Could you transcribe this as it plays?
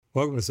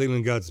Welcome to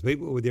Sealing God's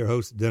People with your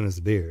host, Dennis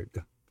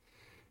Beard.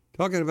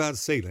 Talking about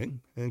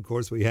sealing, and of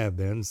course we have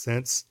been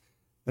since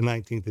the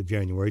 19th of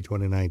January,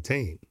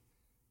 2019,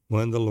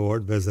 when the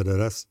Lord visited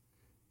us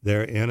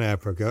there in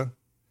Africa,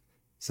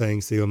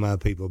 saying, "Seal my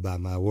people by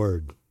my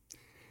word."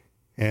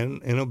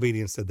 And in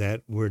obedience to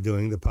that, we're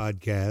doing the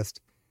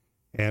podcast,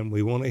 and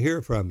we want to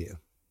hear from you.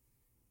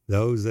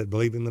 Those that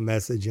believe in the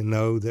message and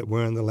know that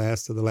we're in the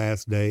last of the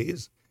last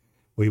days,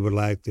 we would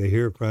like to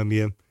hear from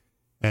you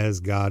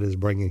as God is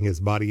bringing his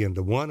body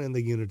into one in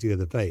the unity of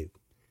the faith.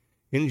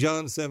 In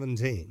John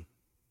 17,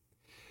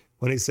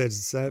 when he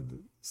says,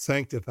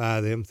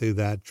 "Sanctify them through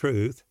thy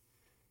truth,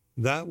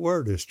 thy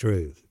word is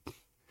truth."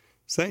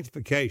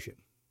 Sanctification,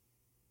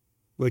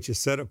 which is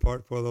set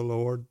apart for the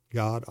Lord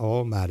God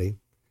Almighty,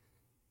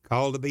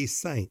 called to be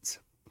saints.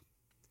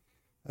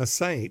 A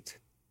saint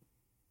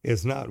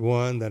is not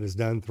one that has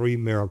done 3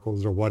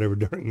 miracles or whatever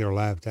during their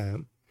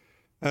lifetime.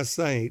 A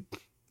saint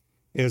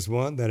is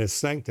one that is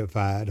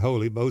sanctified,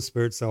 holy, both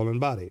spirit, soul, and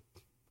body.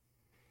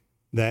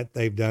 That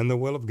they've done the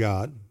will of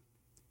God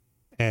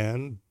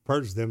and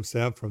purged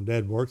themselves from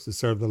dead works to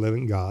serve the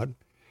living God,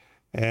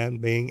 and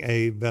being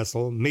a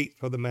vessel meet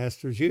for the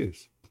master's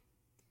use.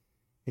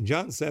 In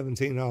John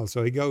 17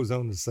 also, he goes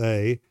on to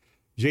say,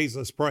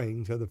 Jesus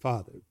praying to the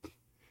Father.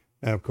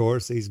 Now, of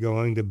course, he's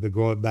going to be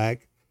going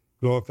back,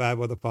 glorified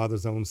with the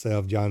Father's own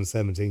self, John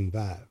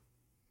 17:5.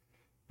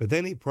 But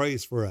then he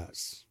prays for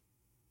us,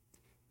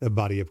 the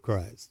body of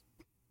Christ,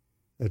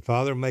 that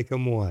Father, make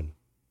them one,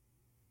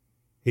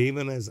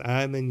 even as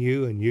I'm in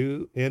you and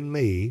you in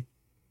me,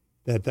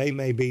 that they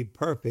may be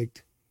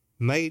perfect,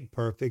 made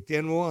perfect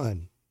in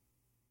one.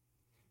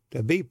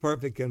 To be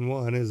perfect in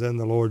one is in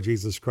the Lord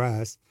Jesus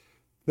Christ,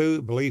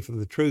 through belief of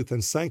the truth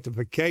and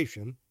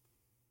sanctification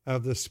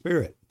of the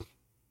Spirit.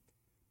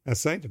 Now,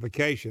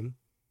 sanctification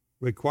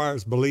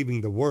requires believing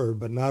the word,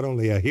 but not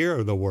only a hearer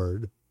of the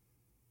word,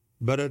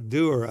 but a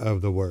doer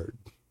of the word.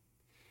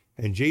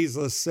 And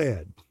Jesus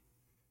said,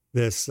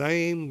 "The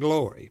same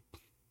glory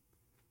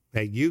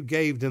that you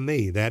gave to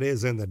me," that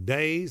is in the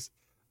days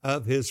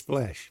of his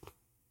flesh,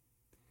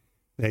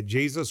 that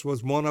Jesus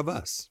was one of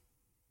us,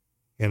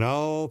 in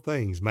all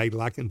things made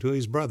like unto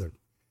his brethren,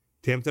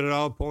 tempted at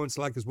all points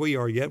like as we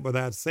are, yet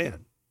without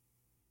sin,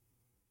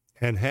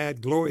 and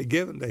had glory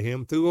given to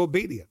him through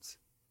obedience,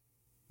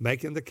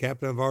 making the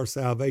captain of our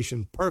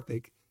salvation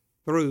perfect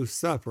through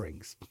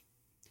sufferings.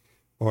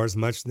 For as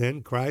much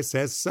then Christ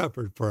has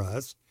suffered for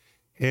us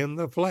in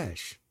the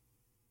flesh,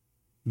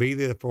 be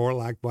therefore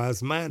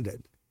likewise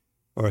minded.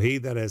 For he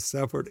that has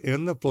suffered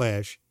in the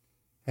flesh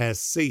has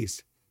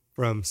ceased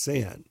from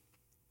sin.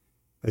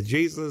 But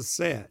Jesus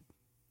said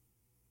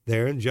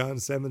there in John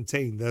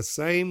 17, "The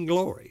same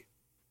glory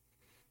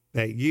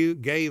that you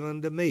gave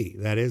unto me,"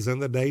 that is in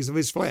the days of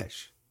his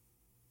flesh,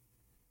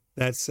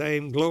 that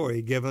same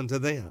glory given to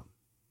them.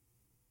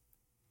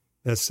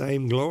 The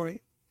same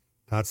glory,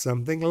 not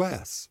something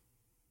less.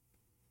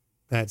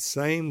 That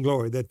same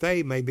glory, that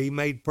they may be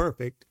made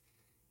perfect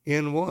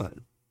in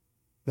one.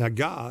 Now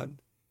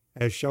God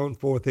has shown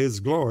forth his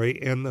glory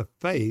in the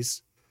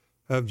face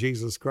of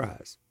Jesus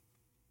Christ.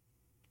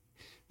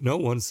 No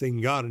one's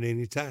seen God at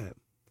any time.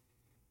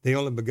 The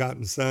only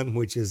begotten Son,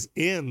 which is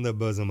in the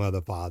bosom of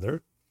the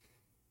Father,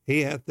 he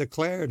hath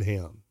declared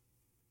him.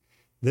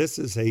 This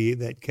is he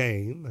that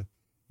came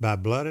by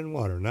blood and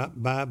water,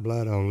 not by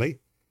blood only,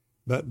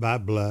 but by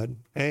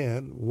blood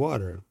and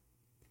water.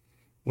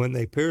 When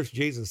they pierced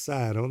Jesus'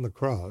 side on the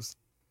cross,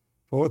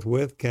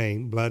 forthwith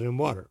came blood and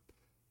water.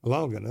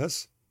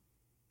 Longinus,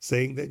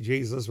 seeing that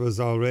Jesus was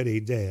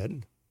already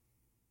dead,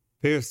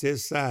 pierced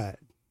his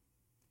side,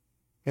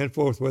 and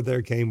forthwith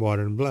there came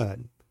water and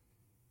blood.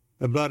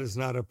 The blood is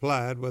not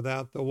applied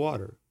without the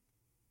water.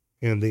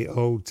 In the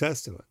Old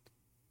Testament,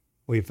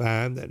 we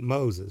find that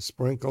Moses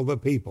sprinkled the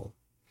people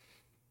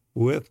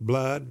with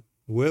blood,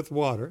 with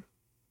water,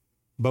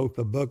 both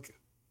the book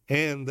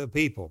and the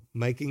people,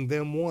 making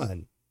them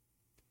one.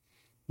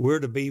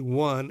 We're to be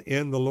one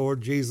in the Lord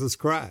Jesus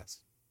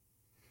Christ.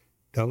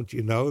 Don't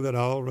you know that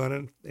all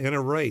run in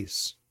a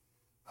race?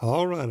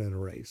 All run in a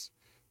race,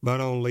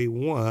 but only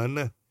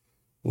one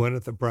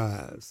winneth the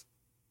prize.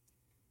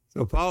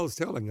 So Paul's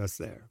telling us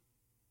there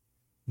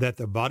that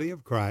the body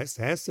of Christ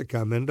has to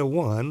come into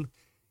one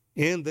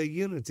in the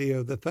unity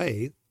of the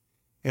faith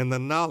and the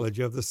knowledge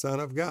of the Son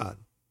of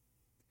God.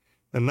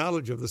 The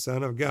knowledge of the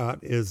Son of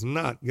God is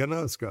not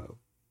gnosko,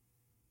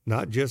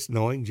 not just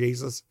knowing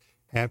Jesus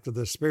after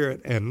the Spirit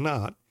and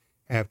not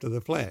after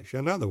the flesh.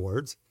 In other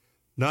words,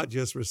 not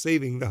just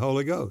receiving the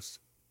Holy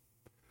Ghost.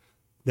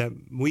 That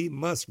we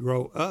must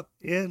grow up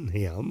in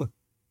him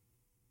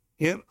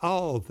in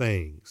all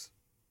things.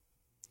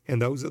 And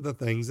those are the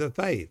things of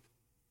faith.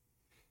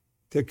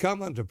 To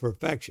come unto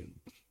perfection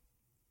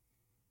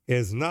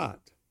is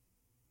not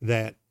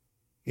that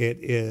it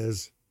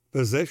is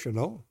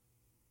positional,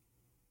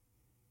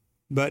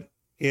 but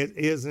it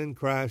is in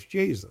Christ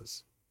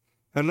Jesus.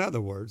 In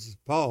other words,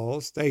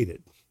 Paul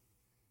stated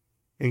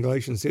in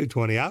Galatians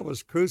 2:20, "I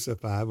was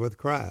crucified with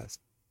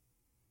Christ.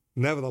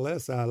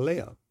 Nevertheless, I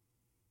live.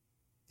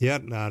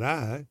 Yet not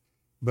I,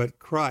 but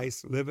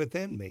Christ liveth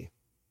in me.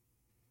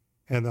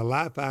 And the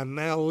life I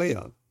now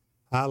live,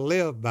 I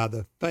live by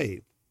the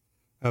faith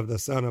of the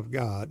Son of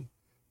God,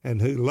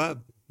 and who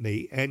loved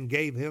me and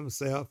gave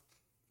himself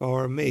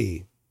for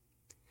me.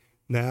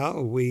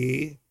 Now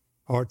we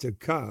are to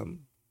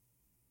come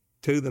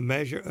to the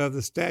measure of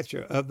the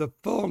stature of the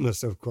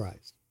fullness of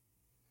Christ,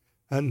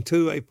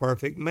 unto a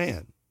perfect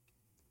man.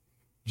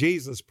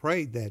 Jesus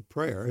prayed that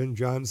prayer in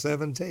John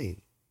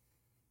 17,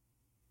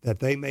 that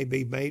they may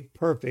be made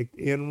perfect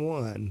in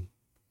one,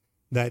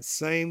 that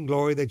same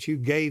glory that you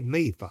gave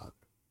me, Father.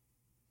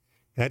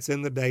 That's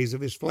in the days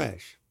of his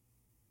flesh.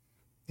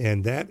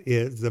 And that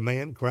is the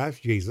man,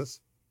 Christ Jesus,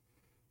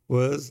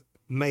 was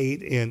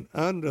made in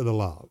under the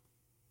law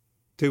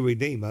to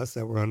redeem us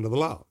that were under the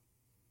law.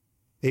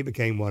 He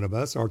became one of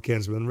us, our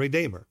kinsman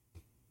redeemer.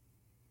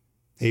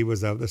 He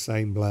was of the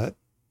same blood,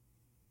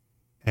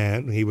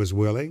 and he was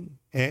willing,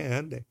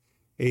 and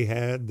he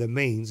had the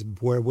means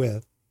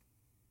wherewith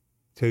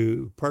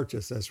to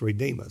purchase us,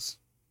 redeem us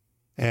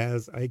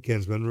as a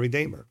kinsman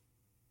redeemer.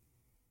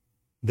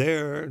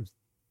 There,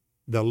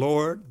 the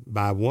Lord,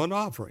 by one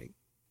offering,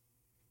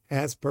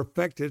 has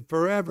perfected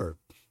forever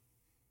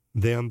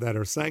them that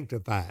are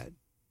sanctified.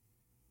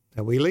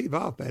 Now, we leave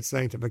off that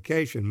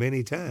sanctification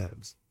many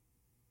times,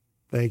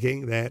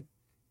 thinking that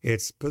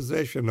it's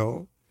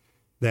positional,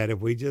 that if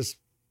we just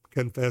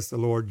confess the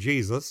Lord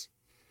Jesus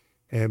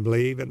and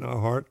believe in our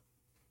heart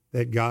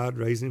that God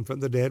raised him from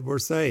the dead, we're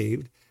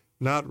saved,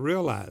 not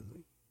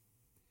realizing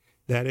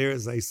that there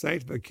is a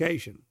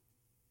sanctification.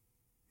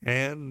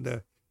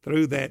 And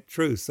through that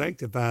truth,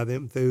 sanctify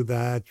them through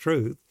thy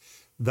truth.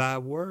 Thy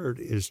word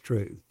is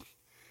truth.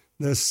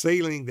 The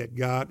sealing that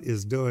God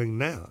is doing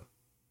now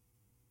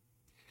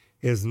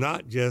is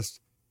not just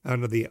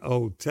under the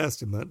Old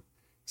Testament,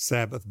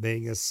 Sabbath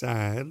being a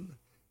sign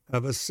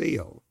of a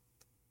seal.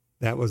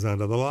 That was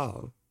under the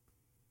law.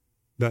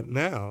 But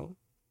now,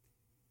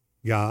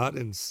 God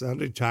in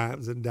sundry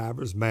times and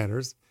divers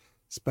manners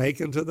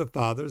spake unto the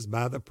fathers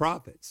by the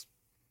prophets,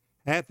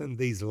 hath in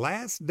these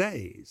last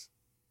days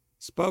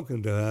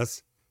spoken to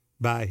us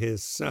by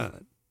his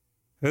Son,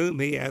 whom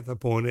he hath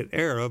appointed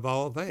heir of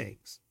all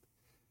things.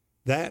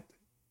 That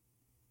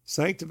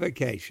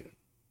sanctification,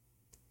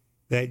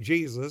 that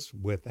Jesus,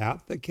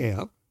 without the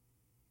camp,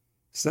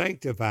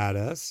 sanctified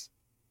us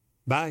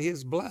by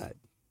his blood.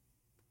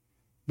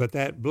 But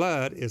that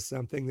blood is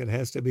something that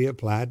has to be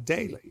applied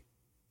daily.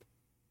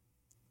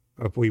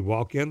 If we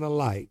walk in the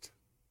light,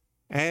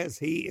 as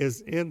he is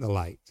in the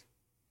light,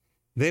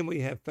 then we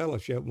have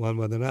fellowship one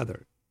with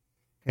another.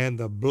 And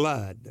the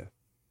blood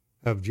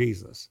of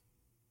Jesus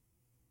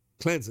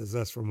cleanses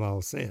us from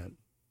all sin.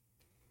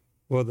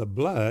 Well, the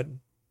blood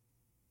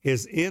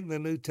is in the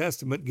New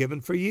Testament given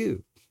for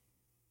you.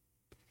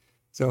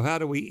 So how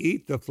do we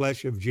eat the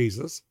flesh of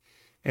Jesus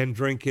and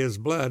drink his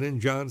blood in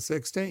John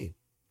 16?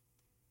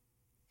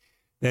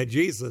 That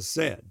Jesus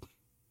said,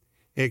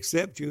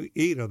 except you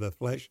eat of the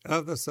flesh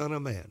of the Son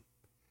of Man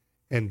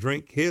and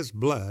drink his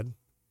blood,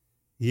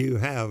 you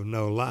have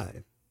no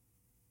life.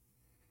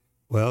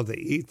 Well, to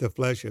eat the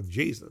flesh of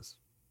Jesus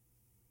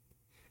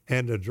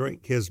and to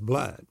drink his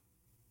blood,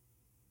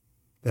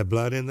 the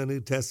blood in the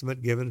New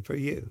Testament given for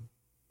you,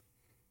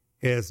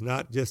 is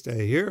not just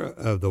a hearer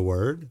of the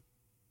word,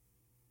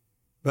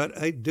 but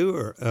a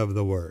doer of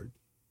the word,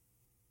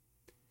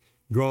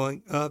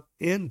 growing up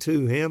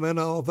into him in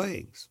all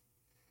things,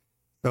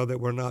 so that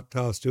we're not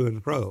tossed to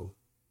and fro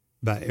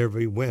by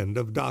every wind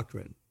of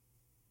doctrine.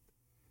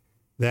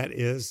 That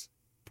is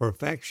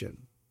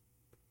perfection,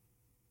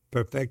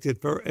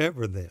 perfected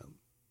forever them,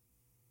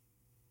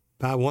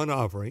 by one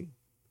offering,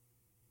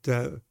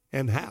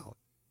 and how?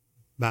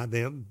 By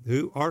them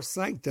who are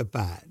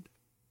sanctified.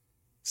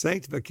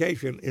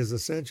 Sanctification is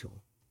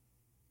essential.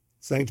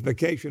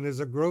 Sanctification is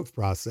a growth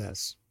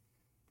process,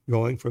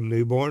 going from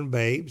newborn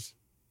babes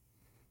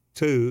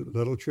to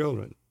little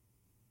children.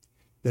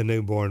 The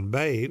newborn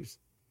babes,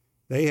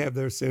 they have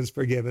their sins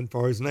forgiven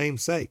for his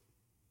name's sake.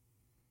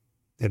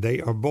 And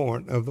they are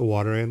born of the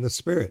water and the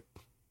Spirit,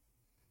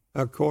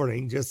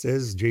 according, just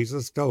as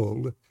Jesus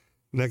told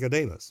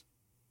Nicodemus.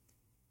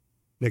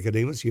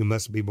 Nicodemus, you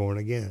must be born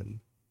again.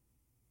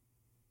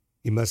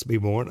 You must be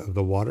born of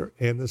the water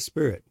and the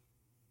Spirit.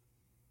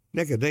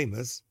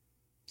 Nicodemus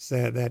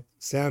said that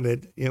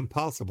sounded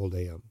impossible to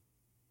him.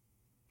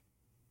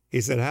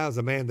 He said, how is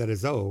a man that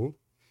is old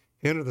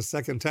enter the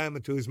second time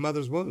into his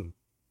mother's womb?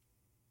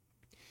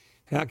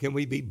 How can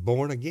we be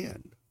born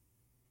again?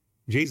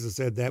 Jesus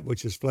said, that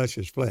which is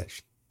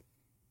flesh,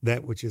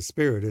 that which is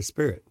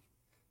spirit.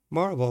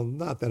 Marvel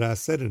not that I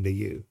said unto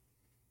you,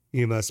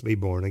 you must be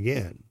born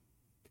again.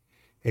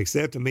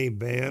 Except a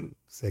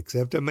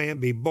man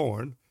be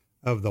born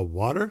of the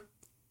water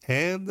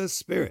and the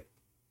Spirit,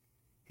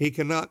 he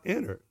cannot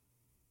enter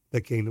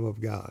the kingdom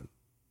of God.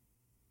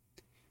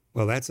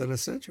 Well, that's an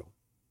essential.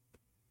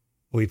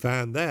 We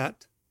find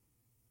that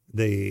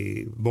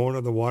the born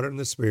of the water and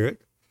the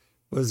Spirit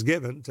was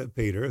given to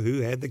Peter,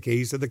 who had the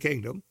keys to the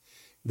kingdom,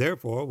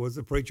 therefore was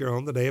the preacher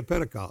on the day of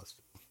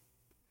Pentecost.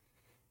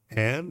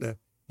 And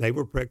they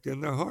were pricked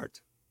in their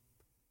heart.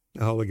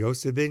 The Holy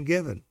Ghost had been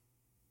given.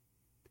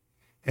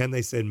 And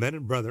they said, men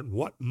and brethren,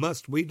 what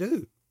must we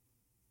do?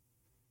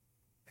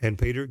 And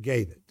Peter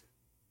gave it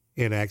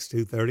in Acts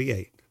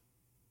 2:38,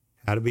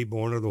 how to be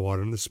born of the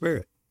water and the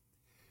Spirit.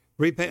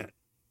 Repent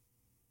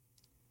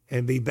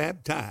and be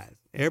baptized,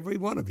 every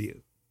one of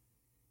you,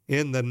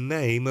 in the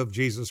name of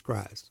Jesus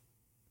Christ,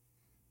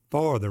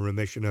 for the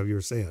remission of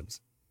your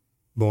sins,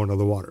 born of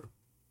the water.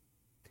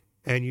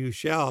 And you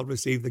shall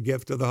receive the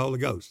gift of the Holy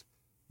Ghost,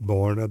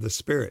 born of the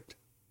Spirit.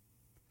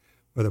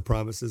 For the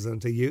promises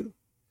unto you,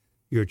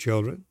 your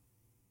children,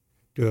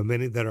 to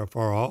many that are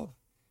far off,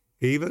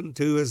 even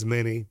to as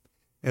many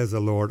as the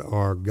Lord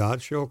our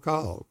God shall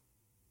call.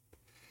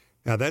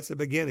 Now that's the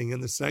beginning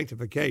in the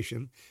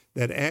sanctification,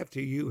 that after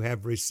you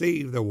have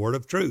received the word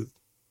of truth,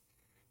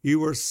 you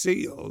were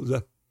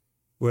sealed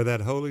with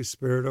that Holy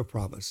Spirit of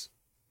promise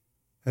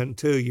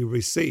until you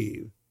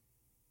receive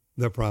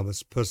the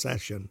promised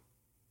possession.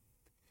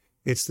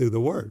 It's through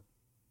the word,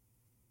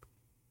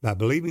 by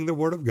believing the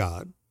word of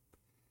God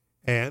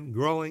and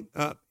growing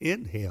up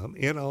in him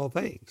in all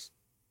things.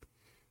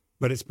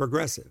 But it's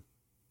progressive.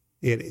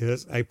 It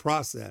is a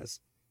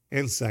process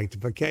in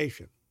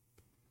sanctification.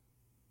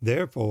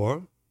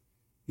 Therefore,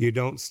 you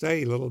don't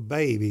stay little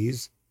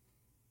babies,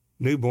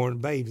 newborn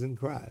babes in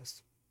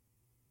Christ.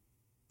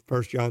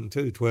 1 John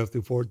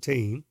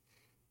 2:12-14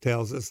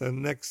 tells us the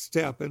next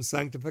step in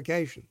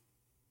sanctification.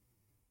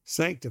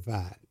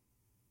 Sanctified,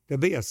 to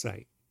be a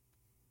saint.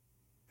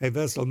 A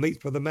vessel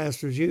meet for the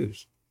master's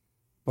use,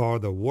 for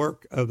the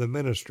work of the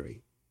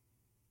ministry.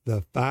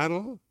 The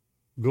final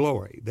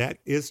glory that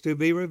is to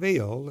be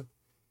revealed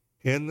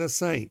in the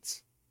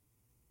saints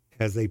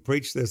as they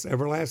preach this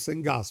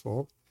everlasting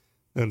gospel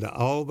unto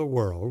all the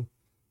world,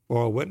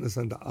 for a witness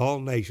unto all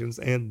nations,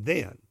 and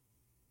then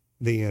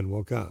the end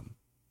will come.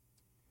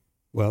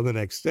 Well, the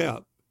next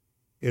step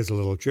is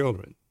little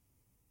children.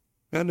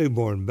 A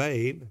newborn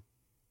babe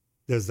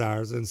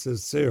desires and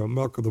sincere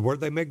milk of the word,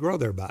 they may grow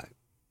thereby.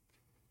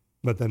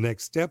 But the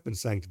next step in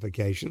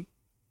sanctification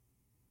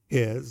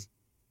is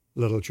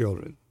little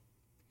children.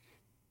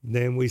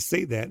 Then we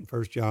see that in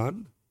 1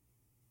 John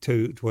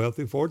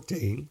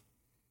 2:12-14.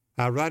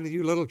 I write unto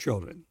you, little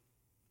children,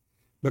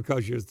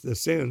 because the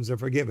sins are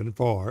forgiven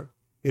for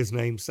his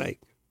name's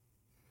sake.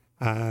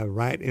 I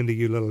write unto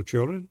you, little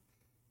children,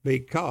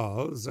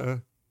 because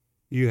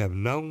you have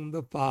known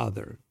the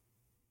Father.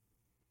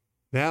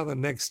 Now the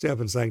next step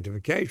in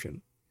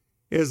sanctification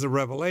is the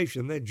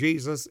revelation that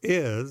Jesus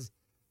is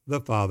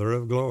the Father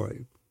of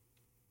glory.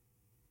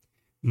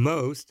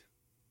 Most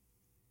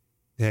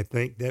that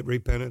think that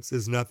repentance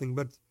is nothing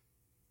but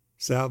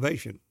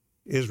salvation,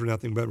 is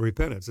nothing but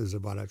repentance, is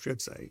what I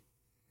should say.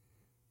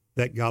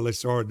 That godly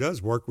sorrow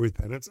does work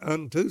repentance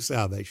unto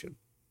salvation,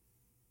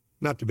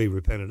 not to be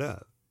repented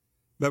of.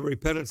 But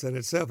repentance in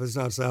itself is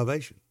not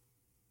salvation.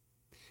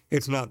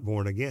 It's not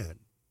born again.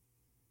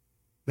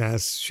 Now,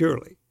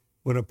 surely,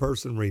 when a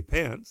person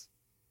repents,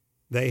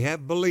 they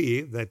have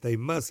believed that they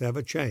must have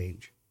a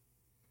change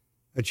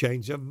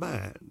of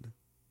mind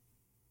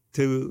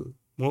to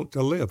want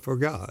to live for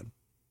God.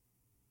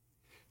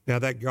 Now,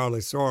 that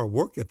godly sorrow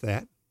worketh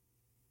that.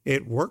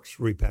 It works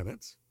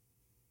repentance,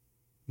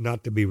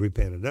 not to be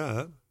repented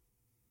of,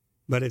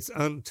 but it's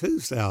unto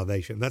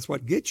salvation. That's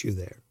what gets you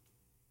there.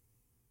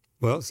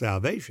 Well,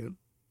 salvation,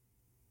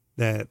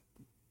 that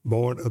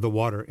born of the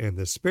water and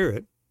the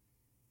Spirit,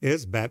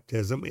 is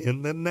baptism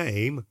in the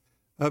name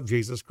of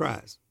Jesus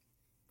Christ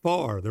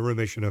for the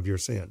remission of your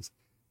sins.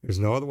 There's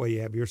no other way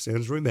you have your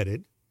sins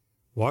remitted,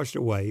 washed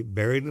away,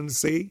 buried in the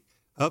sea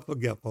of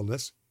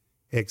forgetfulness,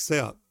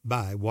 except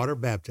by water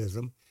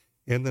baptism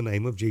in the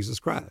name of Jesus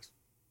Christ.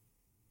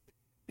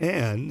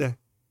 And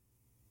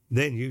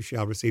then you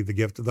shall receive the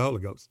gift of the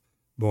Holy Ghost,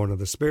 born of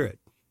the Spirit.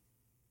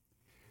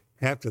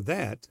 After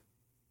that,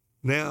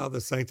 now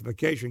the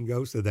sanctification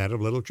goes to that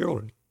of little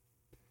children.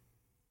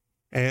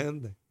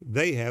 And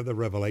they have the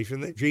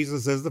revelation that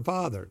Jesus is the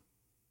Father.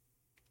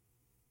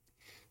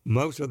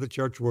 Most of the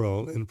church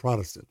world and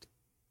Protestant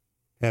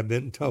have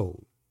been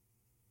told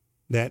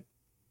that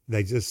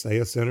they just say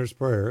a sinner's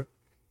prayer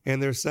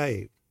and they're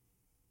saved.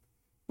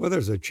 Well,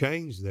 there's a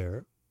change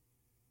there,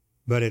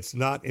 but it's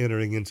not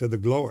entering into the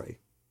glory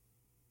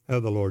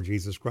of the Lord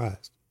Jesus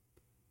Christ.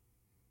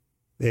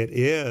 It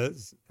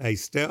is a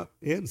step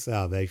in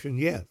salvation,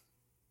 yes.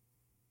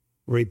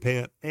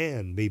 Repent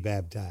and be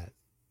baptized.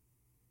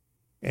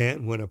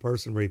 And when a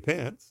person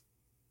repents,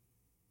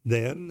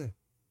 then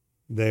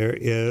there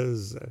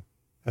is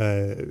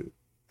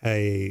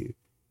a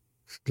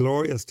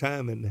glorious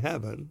time in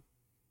heaven,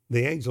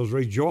 the angels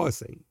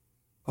rejoicing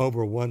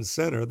over one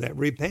sinner that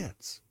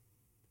repents.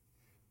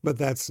 But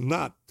that's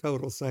not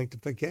total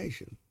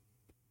sanctification,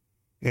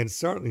 and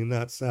certainly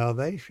not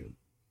salvation.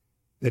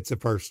 It's the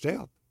first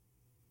step.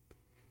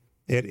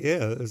 It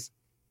is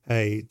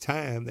a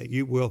time that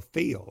you will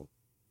feel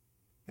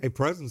a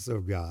presence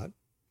of God,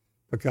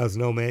 because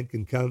no man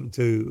can come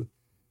to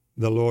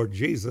the Lord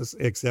Jesus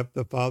except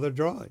the Father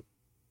drawing,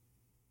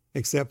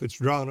 except it's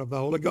drawn of the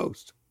Holy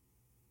Ghost.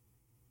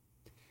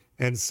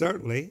 And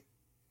certainly,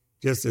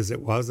 just as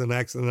it was in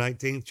Acts the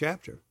 19th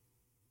chapter,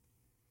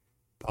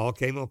 all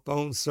came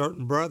upon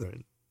certain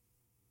brethren.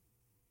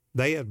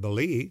 They had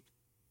believed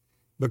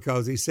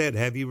because he said,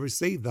 have you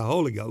received the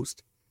Holy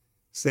Ghost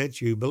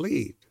since you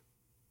believed?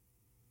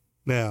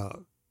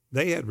 Now,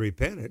 they had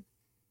repented,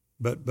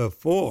 but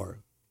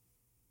before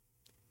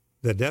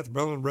the death,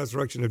 burial, and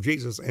resurrection of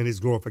Jesus and his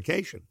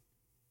glorification,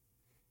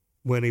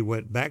 when he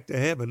went back to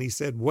heaven, he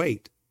said,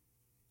 wait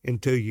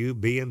until you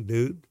be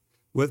endued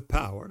with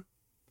power,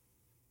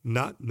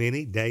 not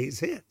many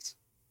days hence.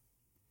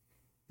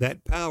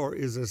 That power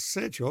is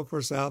essential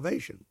for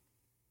salvation.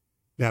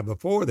 Now,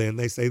 before then,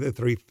 they say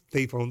the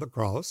thief on the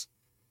cross,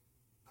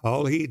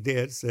 all he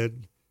did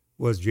said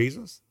was,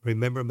 Jesus,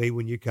 remember me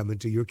when you come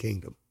into your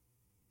kingdom.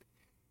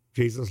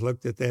 Jesus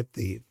looked at that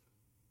thief.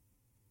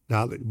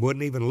 Now, he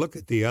wouldn't even look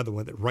at the other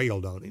one that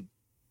railed on him,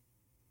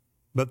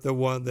 but the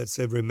one that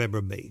said,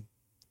 remember me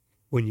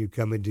when you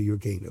come into your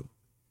kingdom.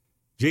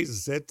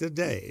 Jesus said,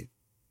 today,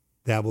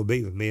 thou will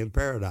be with me in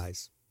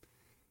paradise.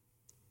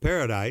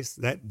 Paradise,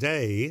 that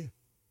day,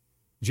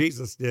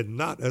 Jesus did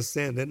not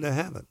ascend into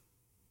heaven.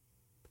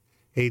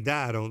 He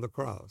died on the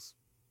cross.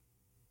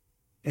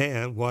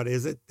 And what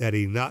is it that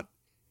he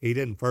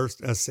didn't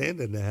first ascend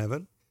into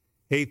heaven?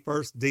 He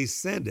first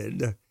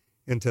descended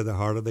into the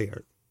heart of the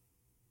earth.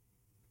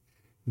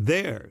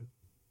 There,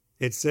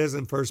 it says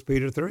in 1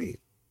 Peter 3,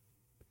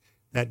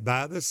 that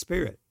by the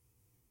Spirit,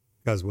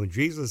 because when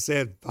Jesus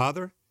said,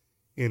 Father,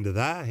 into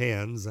thy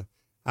hands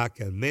I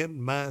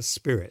commend my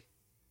spirit,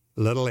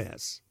 little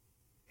s,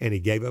 and he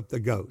gave up the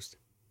ghost.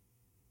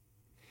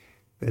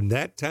 From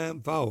that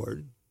time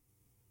forward,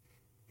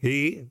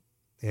 he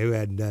who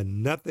had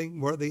done nothing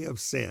worthy of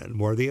sin,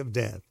 worthy of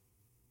death,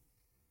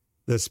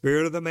 the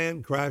Spirit of the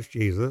man Christ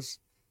Jesus,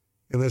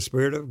 and the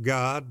Spirit of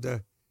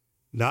God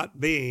not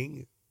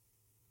being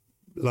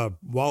the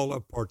wall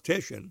of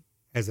partition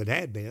as it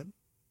had been,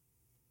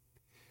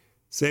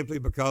 simply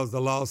because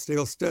the law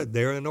still stood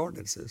there in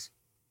ordinances.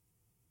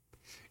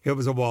 It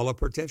was a wall of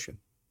partition.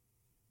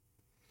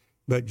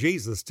 But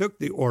Jesus took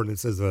the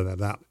ordinances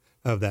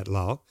of that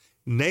law,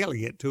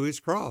 nailing it to his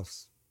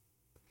cross,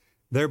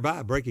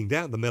 thereby breaking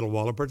down the middle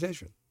wall of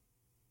partition.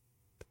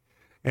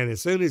 And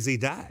as soon as he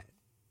died,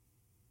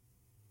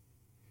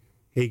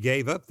 he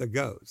gave up the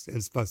ghost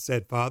and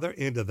said, Father,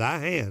 into thy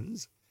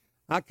hands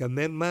I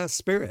commend my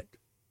spirit.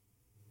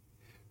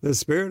 The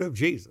Spirit of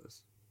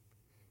Jesus,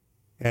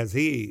 as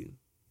he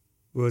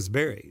was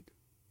buried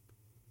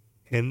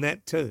in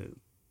that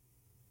tomb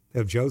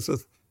of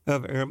Joseph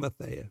of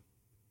Arimathea,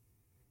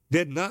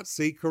 did not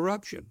see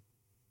corruption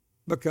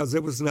because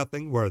it was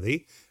nothing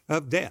worthy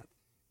of death.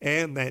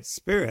 And that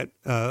Spirit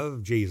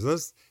of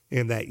Jesus,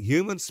 and that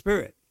human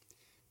spirit,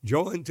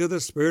 joined to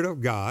the Spirit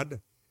of God,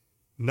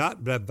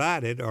 not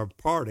divided or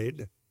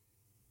parted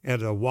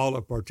at a wall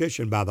of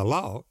partition by the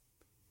law,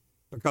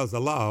 because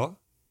the law,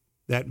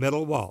 that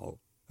middle wall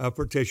of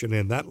partition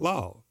in that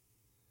law,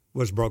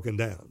 was broken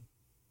down,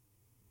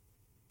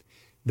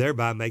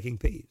 thereby making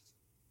peace.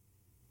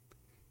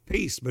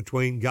 Peace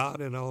between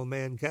God and all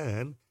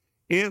mankind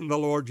in the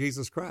Lord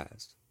Jesus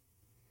Christ.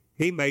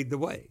 He made the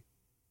way,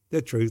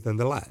 the truth, and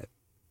the life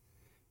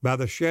by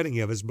the shedding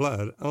of his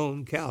blood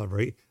on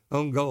Calvary,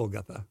 on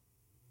Golgotha.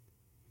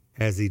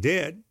 As he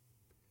did,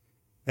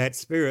 that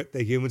Spirit,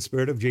 the human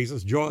Spirit of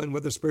Jesus, joined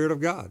with the Spirit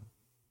of God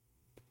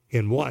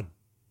in one.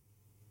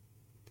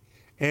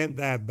 And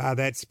that by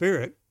that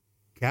Spirit,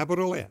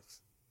 capital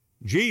S,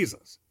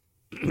 Jesus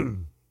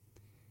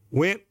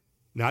went,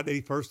 not that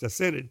he first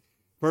ascended,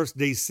 first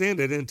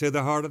descended into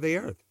the heart of the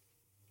earth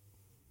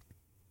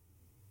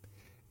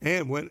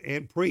and went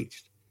and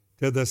preached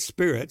to the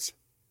spirits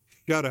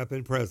shut up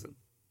in prison.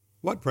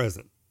 What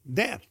prison?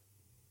 Death.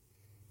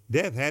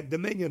 Death had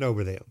dominion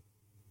over them.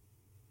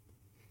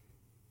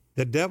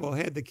 The devil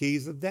had the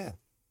keys of death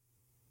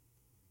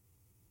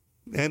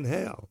and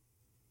hell.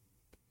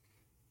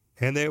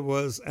 And there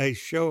was a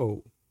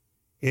show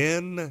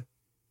in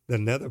the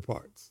nether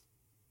parts,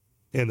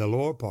 in the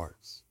lower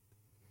parts.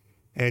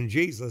 And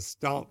Jesus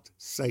stomped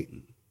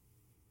Satan,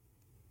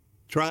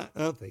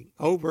 triumphing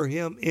over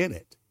him in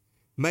it,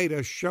 made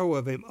a show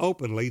of him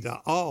openly to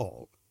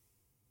all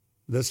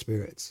the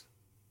spirits,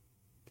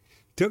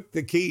 took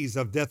the keys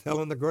of death,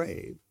 hell, and the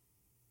grave.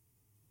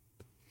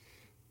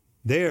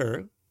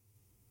 There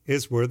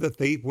is where the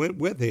thief went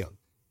with him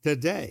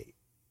today,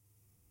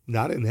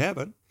 not in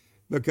heaven,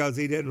 because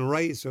he didn't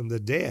raise from the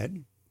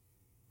dead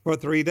for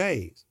 3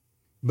 days.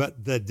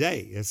 But the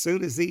day, as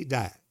soon as he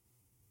died,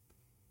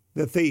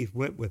 the thief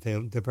went with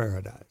him to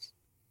paradise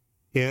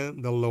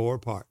in the lower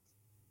part.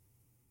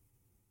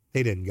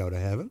 He didn't go to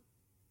heaven.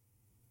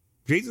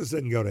 Jesus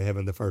didn't go to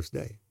heaven the first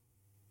day.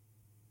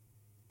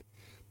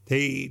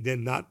 He did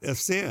not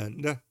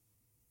ascend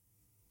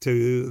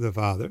to the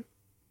Father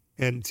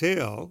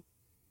until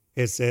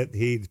it said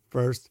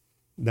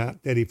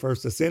not that he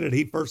first ascended,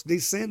 he first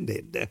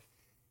descended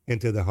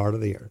into the heart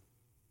of the earth.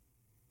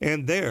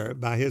 And there,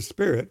 by his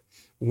Spirit,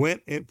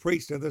 went and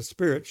preached to the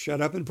spirit shut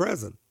up in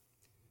prison.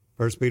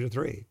 1 Peter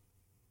 3.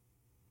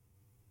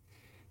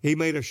 He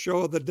made a show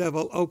of the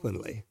devil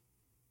openly.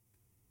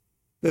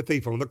 The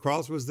thief on the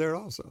cross was there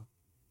also.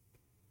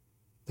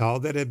 All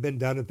that had been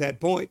done at that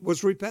point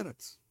was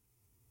repentance.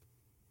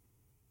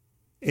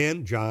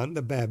 And John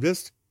the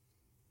Baptist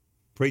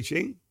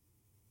preaching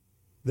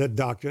the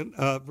doctrine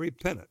of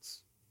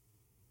repentance.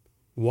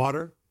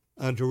 Water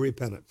unto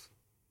repentance.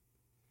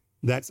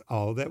 That's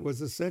all that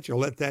was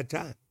essential at that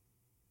time.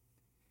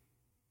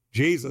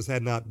 Jesus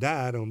had not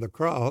died on the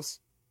cross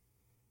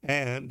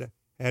and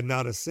had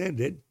not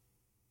ascended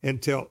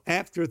until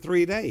after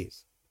 3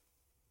 days.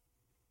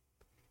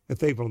 The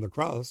thief on the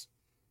cross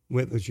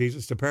went with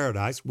Jesus to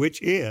paradise,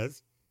 which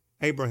is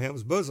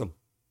Abraham's bosom,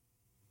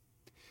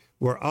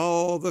 where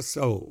all the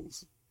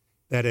souls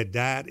that had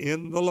died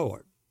in the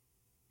Lord,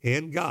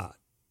 in God,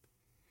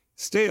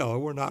 still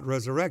were not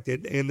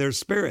resurrected in their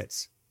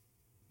spirits,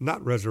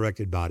 not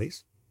resurrected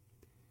bodies,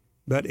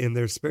 but in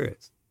their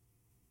spirits.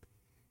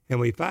 And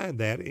we find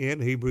that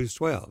in Hebrews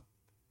 12,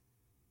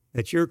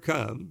 that you're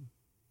come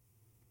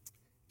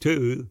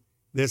to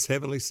this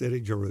heavenly city,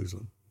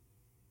 Jerusalem,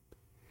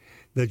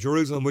 the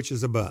Jerusalem which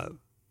is above,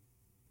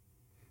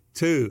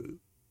 to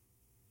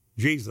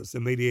Jesus, the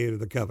mediator of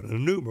the covenant,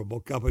 an innumerable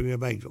company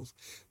of angels,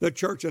 the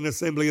church and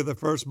assembly of the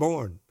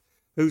firstborn,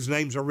 whose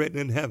names are written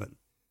in heaven,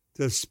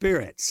 to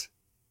spirits,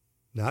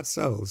 not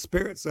souls,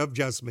 spirits of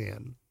just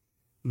men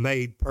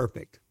made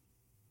perfect.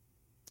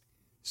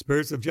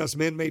 Spirits of just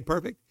men made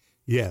perfect?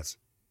 Yes.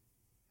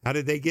 How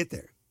did they get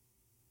there?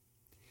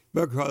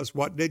 Because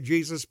what did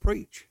Jesus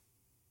preach?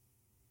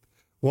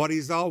 What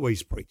he's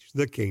always preached,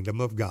 the kingdom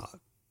of God.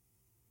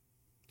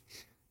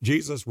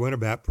 Jesus went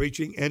about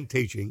preaching and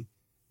teaching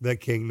the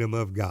kingdom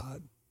of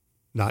God.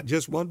 Not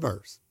just one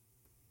verse,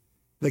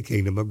 the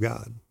kingdom of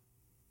God.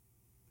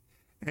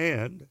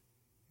 And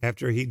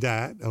after he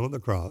died on the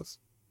cross,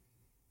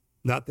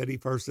 not that he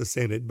first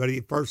ascended, but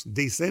he first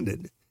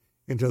descended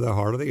into the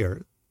heart of the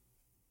earth.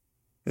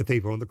 The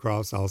thief on the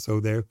cross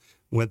also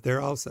went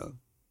there also.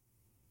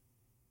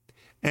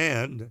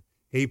 And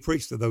he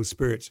preached to those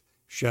spirits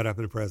shut up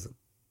in prison,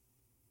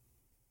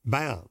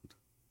 bound.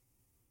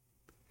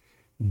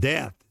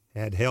 Death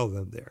had held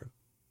them there.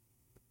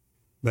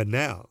 But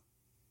now,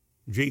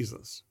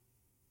 Jesus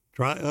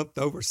triumphed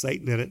over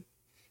Satan in it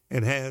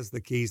and has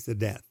the keys to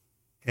death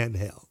and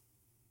hell.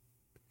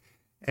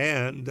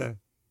 And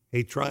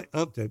he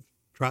triumphed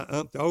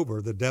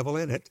over the devil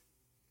in it,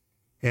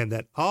 and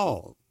that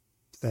all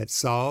that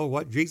saw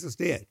what Jesus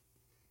did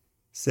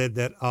said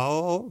that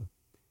all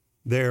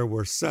there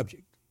were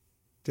subject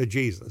to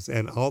Jesus,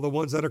 and all the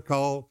ones that are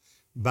called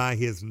by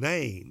his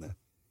name,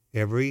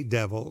 every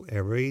devil,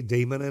 every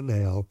demon in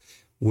hell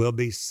will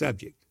be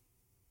subject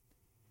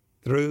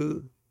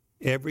through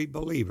every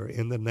believer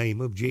in the name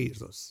of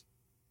Jesus.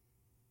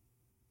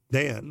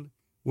 Then,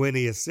 when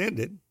he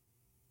ascended,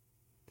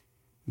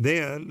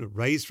 then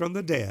raised from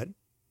the dead,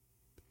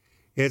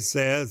 it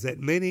says that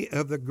many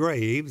of the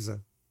graves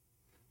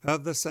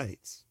of the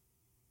saints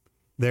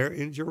there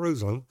in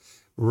Jerusalem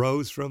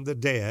rose from the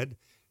dead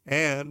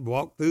and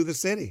walked through the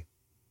city.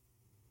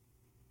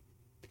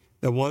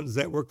 The ones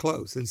that were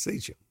close in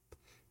Shechem,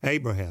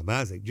 Abraham,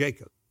 Isaac,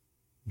 Jacob,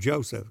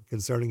 Joseph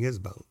concerning his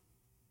bone,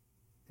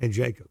 and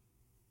Jacob.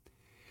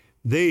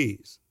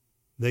 These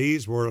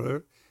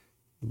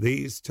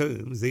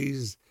tombs,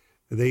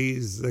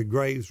 these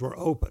graves were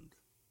opened,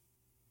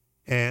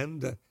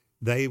 and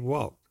they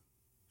walked,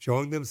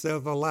 showing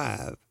themselves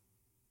alive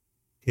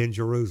in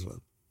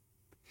Jerusalem.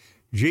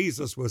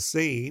 Jesus was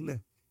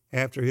seen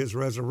after his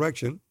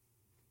resurrection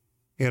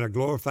in a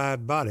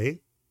glorified body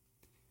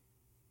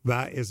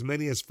by as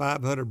many as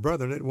 500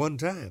 brethren at one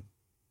time,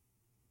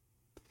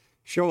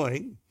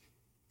 showing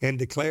and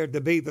declared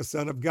to be the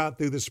Son of God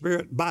through the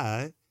Spirit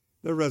by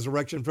the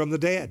resurrection from the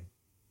dead.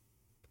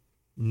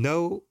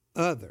 No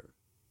other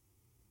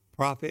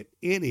prophet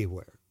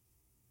anywhere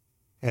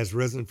has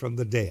risen from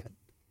the dead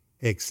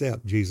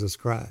except Jesus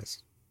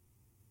Christ.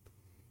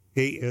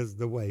 He is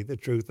the way, the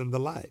truth, and the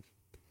life.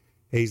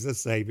 He's the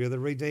Savior, the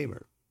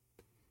Redeemer.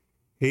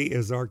 He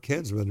is our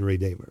kinsman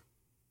Redeemer.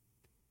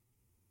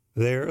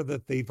 There, the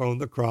thief on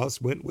the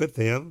cross went with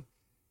him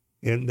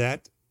in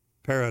that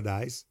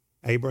paradise,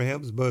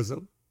 Abraham's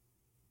bosom.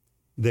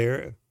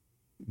 There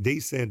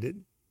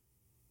descended,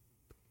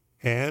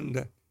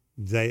 and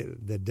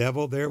the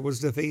devil there was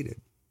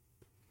defeated.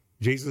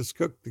 Jesus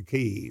took the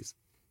keys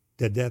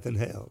to death and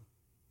hell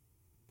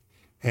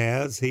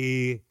as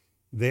he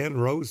then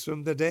rose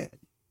from the dead,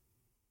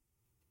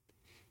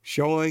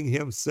 showing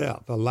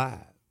himself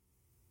alive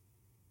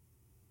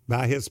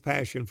by his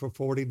passion for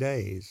 40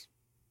 days,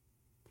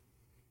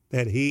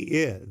 that he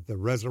is the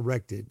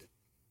resurrected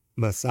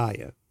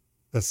Messiah,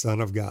 the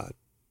Son of God.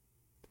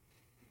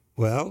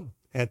 Well,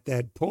 at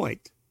that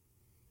point,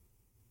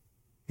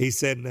 he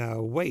said,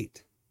 now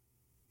wait,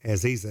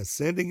 as he's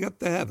ascending up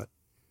to heaven,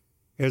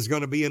 there's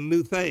going to be a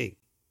new thing.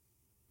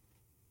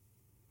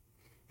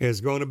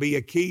 There's going to be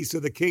a keys to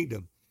the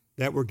kingdom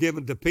that were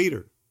given to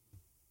Peter.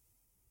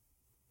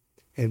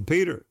 And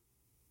Peter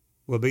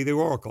will be the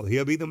oracle.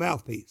 He'll be the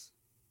mouthpiece.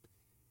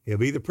 He'll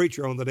be the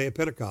preacher on the day of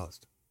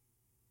Pentecost.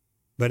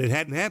 But it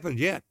hadn't happened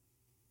yet.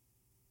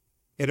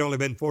 It had only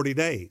been 40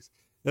 days.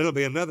 Then it'll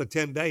be another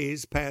 10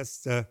 days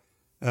past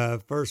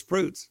first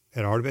fruits. It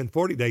had already been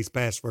 40 days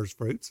past first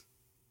fruits.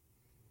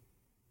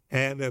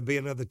 And there'll be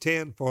another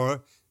 10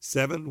 for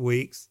 7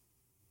 weeks,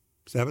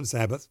 7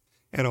 Sabbaths,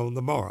 and on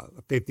the morrow,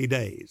 50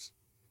 days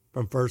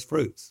from first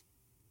fruits.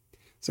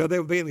 So they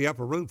will be in the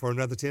upper room for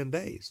another 10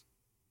 days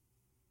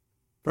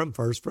from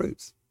first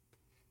fruits.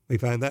 We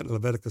find that in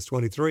Leviticus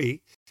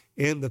 23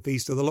 in the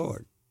Feast of the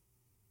Lord.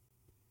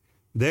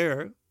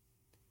 There,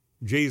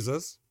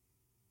 Jesus,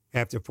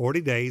 after 40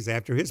 days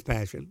after his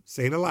passion,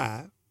 seen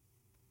alive,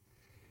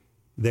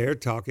 they're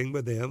talking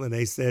with them, and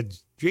they said,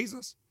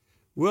 Jesus,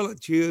 will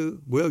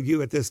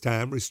you at this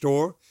time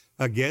restore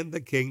again the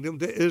kingdom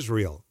to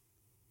Israel?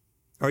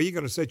 Are you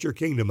going to set your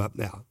kingdom up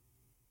now,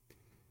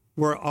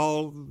 where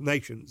all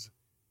nations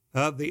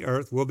of the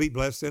earth will be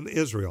blessed in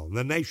Israel,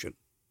 the nation?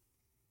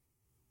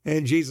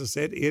 And Jesus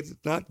said, it's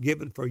not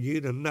given for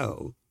you to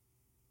know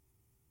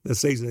the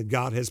season that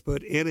God has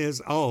put in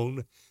his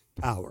own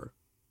power.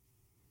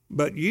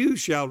 But you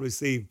shall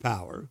receive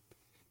power.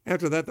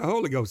 After that, the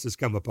Holy Ghost has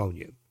come upon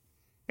you.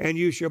 And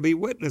you shall be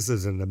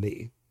witnesses unto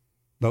me,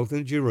 both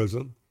in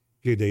Jerusalem,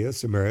 Judea,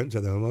 Samaria, and to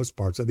the uttermost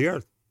parts of the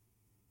earth.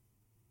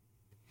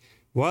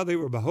 While they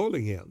were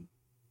beholding him,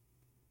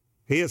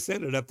 he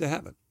ascended up to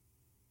heaven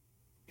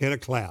in a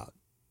cloud.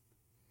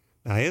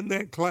 Now, in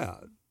that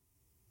cloud,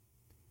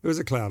 there was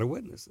a cloud of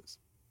witnesses.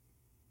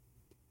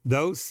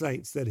 Those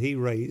saints that he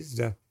raised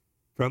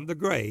from the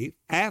grave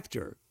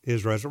after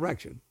his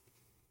resurrection,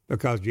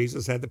 because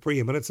Jesus had the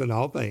preeminence in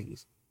all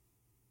things,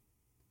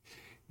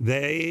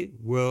 they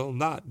will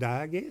not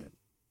die again.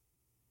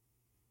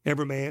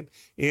 Every man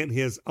in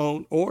his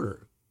own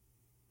order.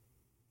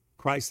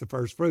 Christ the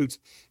first fruits,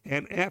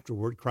 and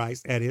afterward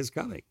Christ at his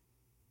coming.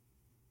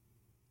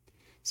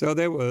 So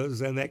there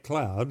was in that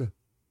cloud,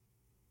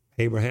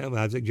 Abraham,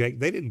 Isaac, Jacob,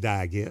 they didn't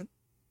die again.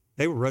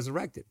 They were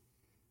resurrected,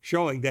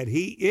 showing that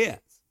he is,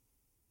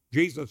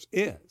 Jesus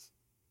is,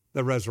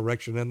 the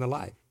resurrection and the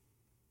life.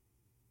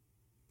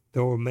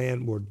 Though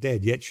man were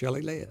dead, yet shall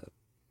he live.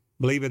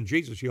 Believe in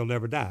Jesus, you'll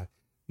never die.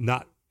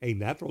 Not a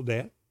natural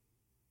death,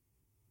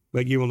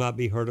 but you will not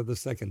be hurt of the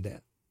second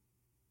death.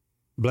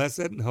 Blessed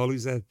and holy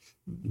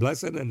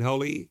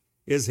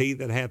is he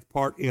that hath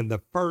part in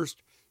the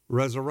first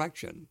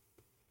resurrection.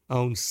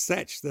 On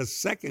such the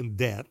second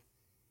death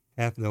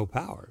hath no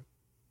power.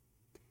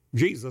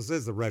 Jesus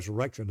is the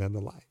resurrection and the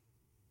life.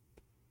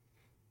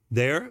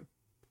 There,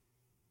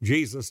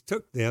 Jesus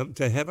took them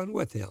to heaven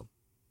with him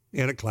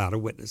in a cloud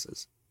of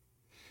witnesses.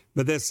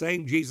 But this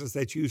same Jesus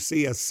that you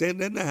see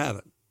ascend into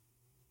heaven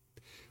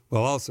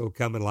will also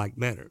come in like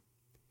manner.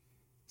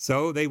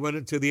 So they went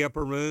into the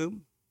upper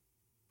room,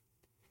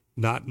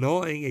 not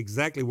knowing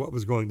exactly what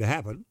was going to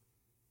happen,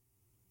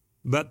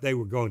 but they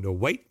were going to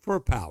wait for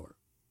power.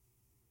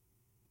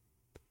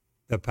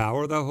 The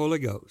power of the Holy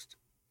Ghost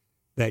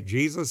that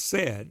Jesus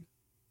said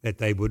that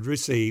they would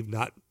receive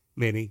not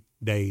many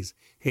days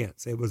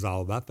hence. It was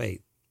all by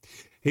faith.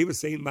 He was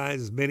seen by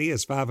as many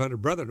as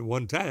 500 brethren at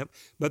one time,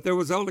 but there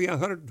was only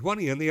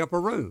 120 in the upper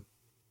room.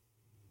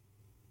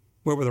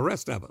 Where were the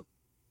rest of them?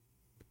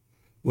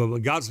 Well,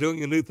 when God's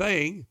doing a new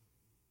thing,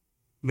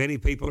 many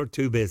people are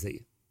too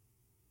busy.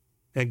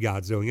 And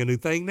God's doing a new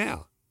thing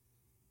now,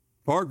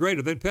 far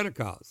greater than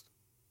Pentecost.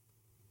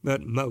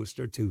 But most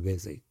are too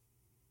busy.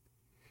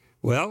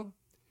 Well,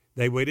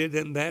 they waited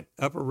in that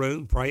upper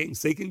room, praying,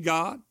 seeking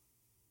God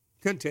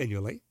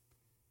continually.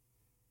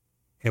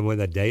 And when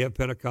the day of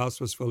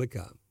Pentecost was fully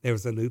come, there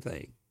was a new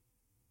thing.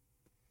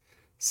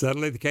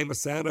 Suddenly there came a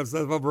sound as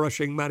of a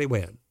rushing mighty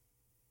wind,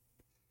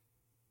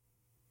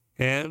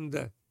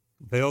 and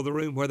filled the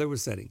room where they were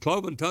sitting.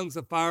 Cloven tongues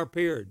of fire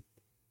appeared,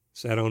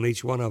 sat on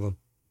each one of them.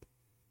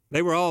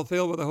 They were all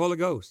filled with the Holy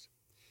Ghost,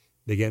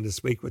 began to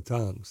speak with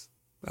tongues.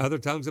 Other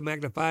tongues that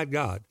magnified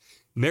God.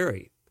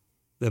 Mary,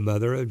 the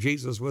mother of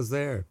Jesus, was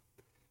there.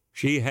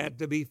 She had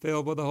to be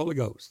filled with the Holy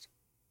Ghost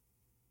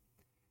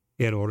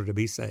in order to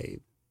be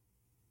saved.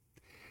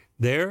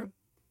 There,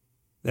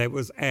 that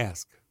was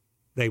asked.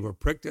 They were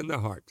pricked in the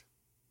heart.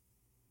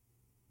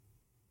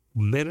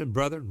 Men and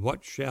brethren,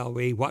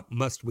 what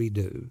must we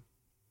do?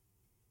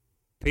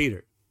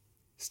 Peter,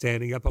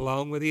 standing up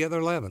along with the other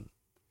 11,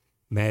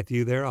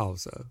 Matthew there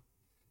also,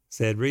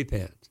 said,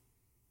 repent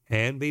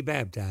and be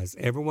baptized,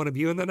 every one of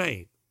you, in the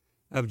name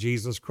of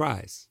Jesus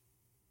Christ,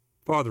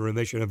 for the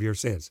remission of your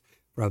sins.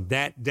 From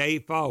that day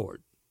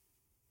forward,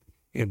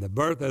 in the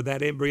birth of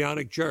that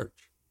embryonic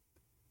church,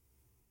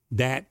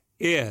 that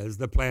is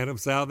the plan of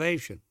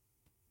salvation.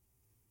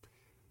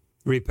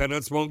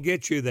 Repentance won't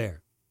get you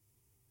there.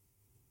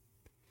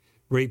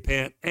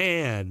 Repent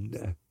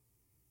and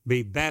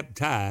be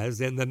baptized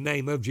in the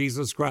name of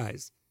Jesus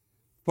Christ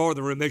for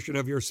the remission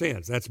of your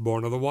sins. That's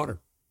born of the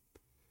water.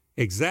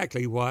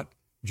 Exactly what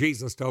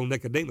Jesus told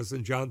Nicodemus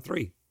in John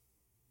 3.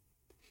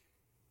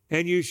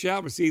 And you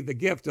shall receive the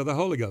gift of the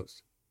Holy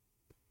Ghost,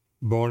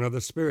 born of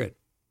the Spirit.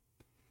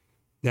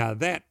 Now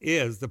that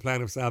is the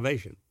plan of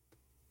salvation.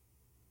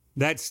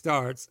 That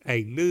starts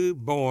a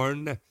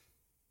newborn,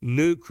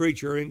 new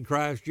creature in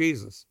Christ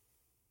Jesus.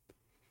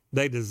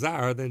 They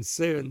desire the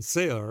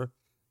sincere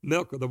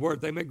milk of the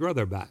word they may grow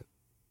thereby.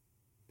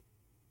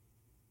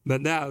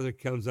 But now there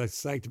comes a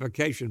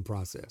sanctification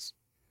process,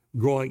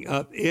 growing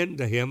up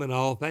into him in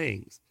all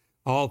things.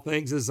 All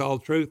things is all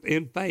truth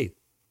in faith.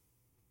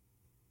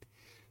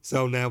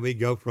 So now we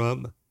go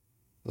from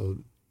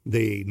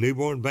the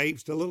newborn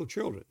babes to little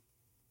children.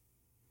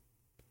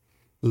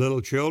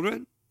 Little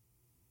children,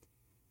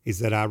 he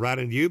said, I write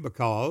unto you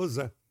because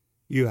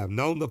you have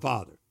known the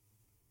Father.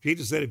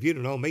 Jesus said, if you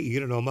don't know me, you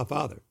don't know my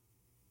Father.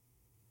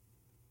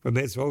 From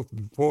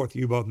henceforth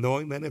you both know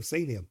him and have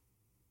seen him.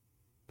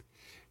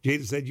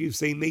 Jesus said, you've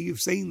seen me,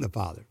 you've seen the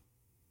Father.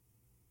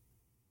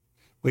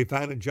 We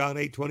find in John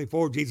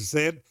 8:24, Jesus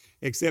said,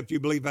 except you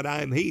believe that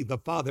I am he, the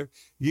Father,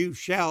 you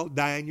shall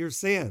die in your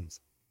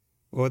sins.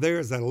 Well, there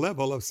is a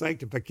level of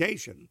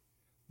sanctification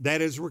that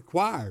is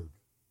required,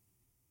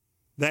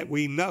 that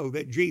we know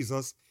that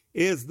Jesus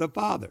is the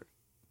Father.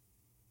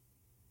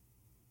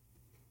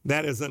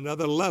 That is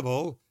another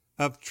level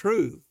of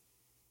truth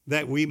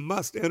that we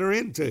must enter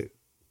into.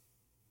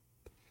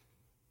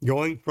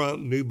 Going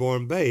from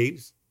newborn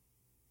babes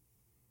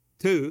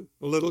to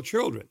little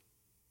children.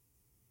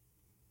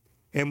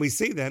 And we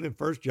see that in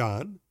 1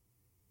 John,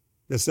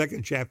 the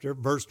 2nd chapter,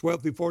 verse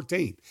 12 through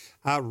 14.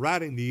 I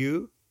write unto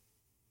you,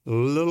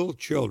 little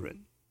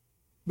children,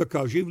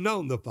 because you've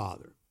known the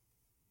Father.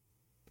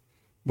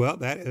 Well,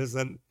 that is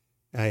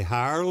a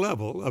higher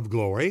level of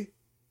glory,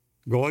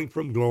 going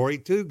from glory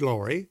to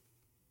glory,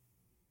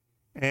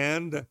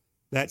 and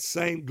that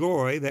same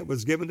glory that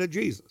was given to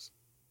Jesus.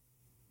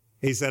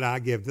 He said, I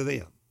give to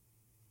them,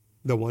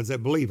 the ones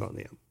that believe on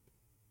him.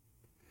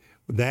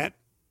 That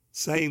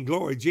same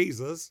glory,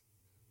 Jesus,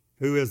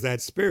 who is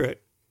that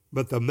Spirit,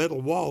 but the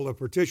middle wall of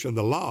partition,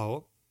 the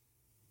law,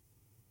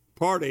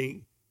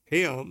 parting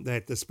him,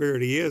 that the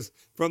Spirit he is,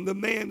 from the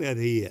man that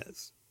he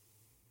is.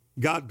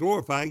 God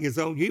glorifying his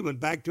own human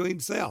back to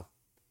himself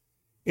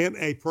in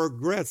a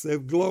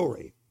progressive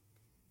glory.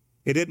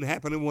 It didn't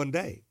happen in one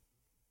day.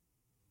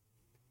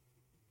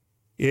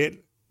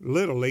 It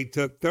literally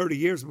took 30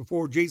 years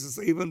before Jesus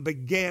even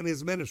began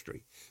his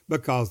ministry,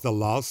 because the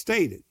law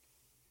stated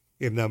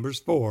in Numbers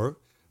 4,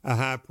 a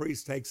high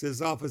priest takes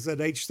his office at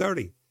age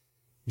 30.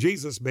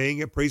 Jesus,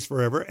 being a priest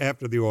forever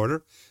after the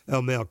order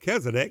of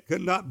Melchizedek,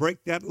 could not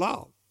break that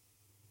law,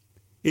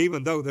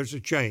 even though there's a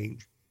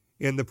change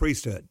in the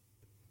priesthood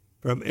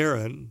from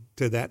Aaron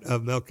to that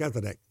of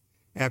Melchizedek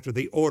after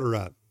the order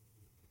of.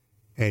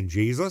 And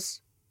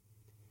Jesus,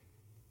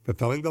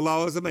 fulfilling the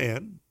law as a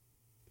man,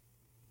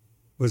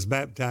 was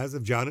baptized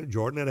of John and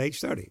Jordan at age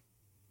 30,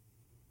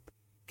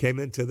 came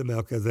into the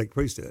Melchizedek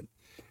priesthood,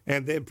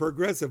 and then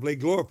progressively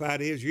glorified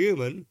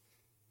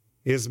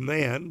his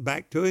man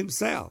back to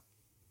himself.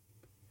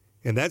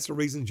 And that's the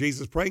reason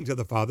Jesus, praying to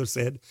the Father,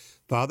 said,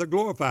 Father,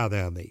 glorify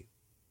thou me.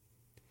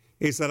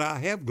 He said, I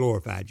have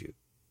glorified you.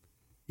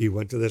 You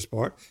went to this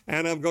part,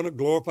 and I'm going to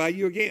glorify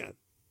you again.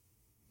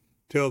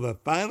 Till the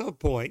final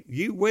point,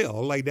 you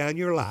will lay down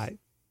your life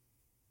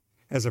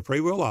as a free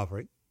will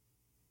offering,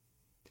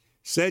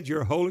 shed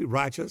your holy,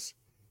 righteous,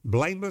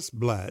 blameless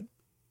blood,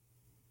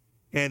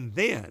 and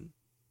then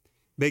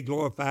be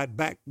glorified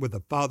back with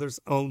the Father's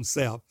own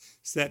self,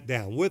 set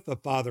down with the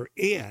Father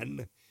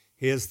in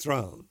his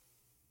throne.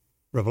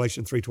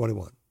 Revelation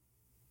 3:21.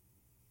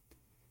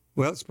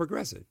 Well, it's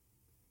progressive.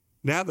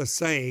 Now the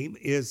same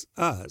is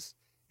us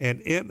and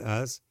in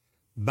us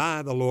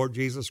by the Lord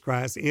Jesus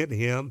Christ, in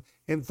him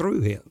and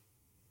through him.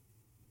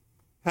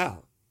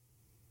 How?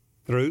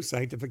 Through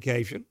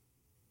sanctification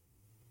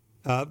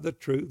of the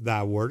truth.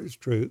 Thy word is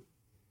truth.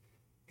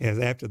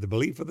 And after the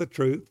belief of the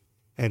truth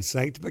and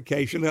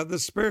sanctification of the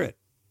Spirit,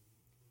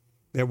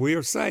 that we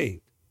are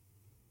saved.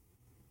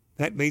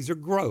 That means a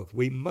growth.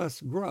 We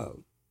must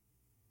grow.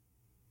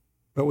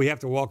 But we have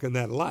to walk in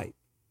that light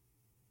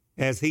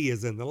as he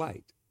is in the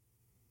light.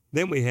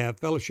 Then we have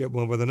fellowship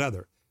one with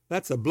another.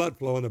 That's a blood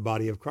flow in the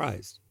body of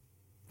Christ.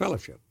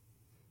 Fellowship.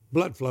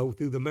 Blood flow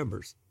through the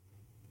members.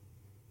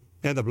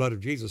 And the blood of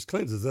Jesus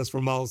cleanses us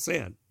from all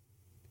sin.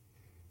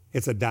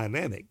 It's a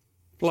dynamic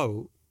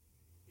flow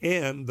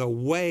in the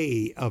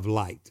way of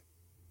light.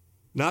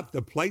 Not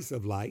the place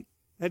of light.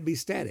 That'd be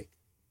static.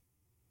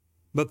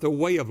 But the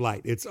way of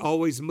light. It's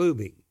always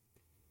moving,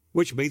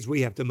 which means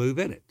we have to move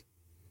in it.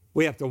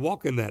 We have to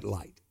walk in that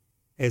light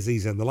as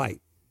he's in the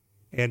light.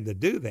 And to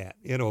do that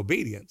in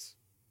obedience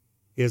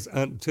is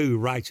unto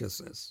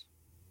righteousness,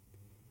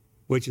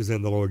 which is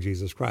in the Lord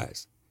Jesus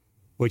Christ,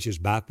 which is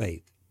by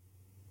faith.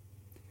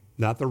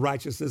 Not the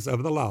righteousness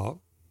of the law,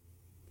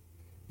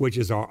 which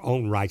is our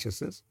own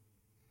righteousness,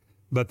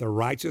 but the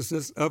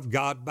righteousness of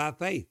God by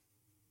faith.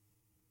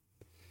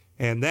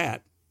 And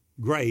that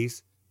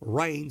grace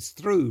reigns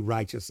through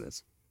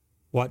righteousness,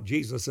 what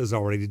Jesus has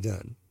already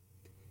done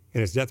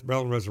in his death,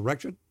 burial, and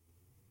resurrection,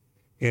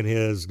 in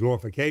his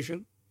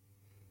glorification.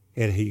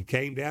 And he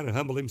came down and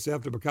humbled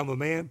himself to become a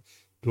man,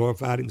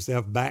 glorified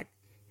himself back,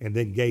 and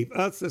then gave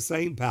us the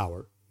same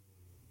power,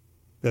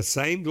 the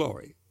same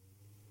glory,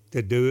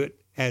 to do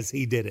it as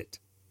he did it.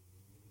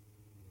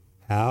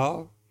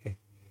 How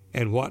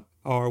and what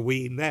are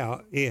we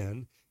now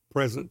in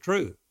present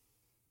truth?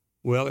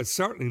 Well, it's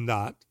certainly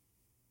not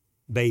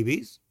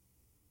babies,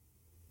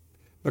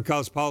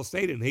 Because Paul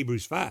stated in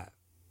Hebrews 5,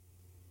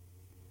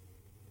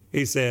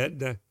 he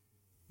said,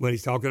 when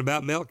he's talking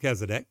about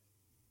Melchizedek,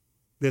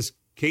 this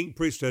king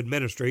priesthood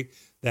ministry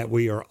that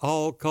we are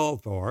all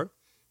called for,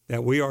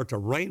 that we are to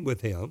reign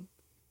with him,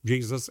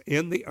 Jesus,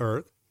 in the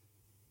earth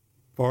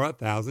for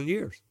 1,000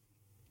 years.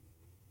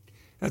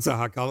 That's a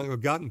high calling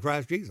of God in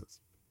Christ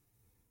Jesus.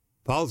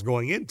 Paul's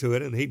going into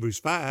it in Hebrews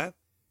 5,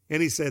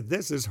 and he said,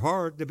 this is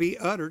hard to be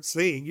uttered,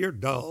 seeing you're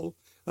dull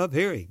of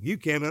hearing. You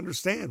can't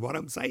understand what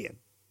I'm saying.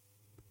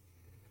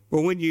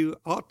 But when you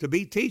ought to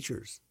be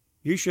teachers,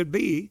 you should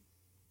be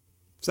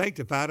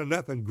sanctified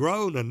enough and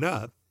grown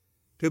enough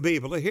to be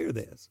able to hear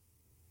this.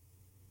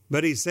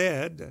 But he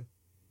said,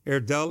 you're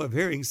dull of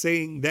hearing,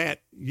 seeing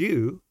that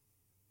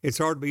it's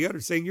hard to be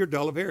uttered, seeing you're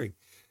dull of hearing.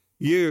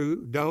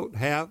 You don't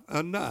have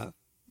enough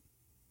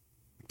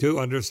to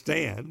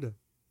understand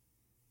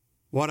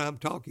what I'm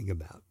talking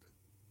about.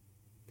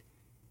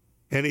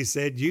 And he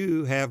said,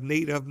 you have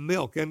need of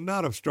milk and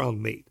not of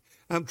strong meat.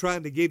 I'm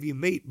trying to give you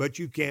meat, but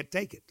you can't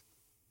take it.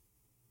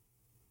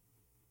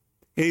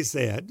 He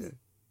said,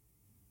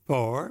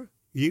 for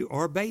you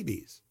are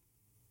babies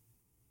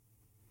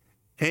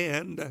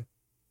and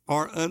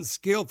are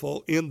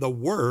unskillful in the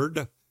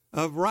word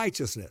of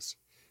righteousness.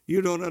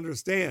 You don't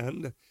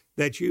understand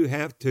that you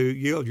have to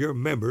yield your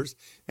members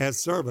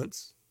as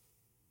servants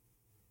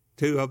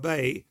to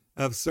obey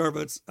of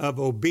servants of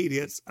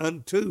obedience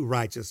unto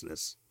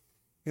righteousness.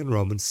 In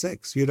Romans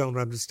 6, you don't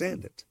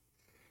understand it.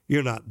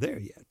 You're not there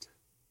yet.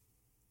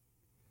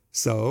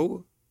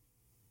 So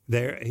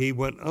there he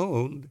went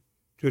on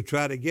to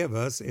try to give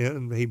us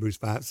in Hebrews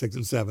 5, 6,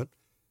 and 7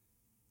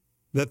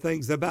 the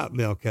things about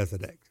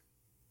Melchizedek.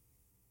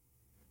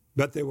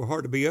 But they were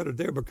hard to be uttered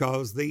there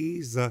because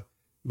these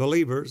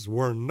believers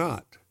were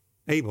not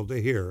able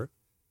to hear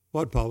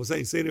what Paul was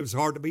saying. Saying it was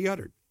hard to be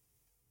uttered.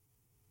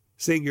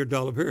 Seeing you're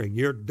dull of hearing.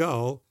 You're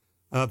dull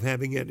of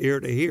having an ear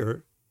to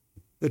hear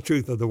the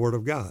truth of the Word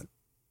of God.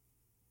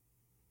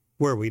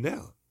 Where are we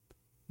now?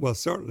 Well,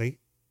 certainly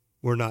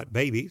we're not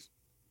babies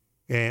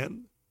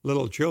and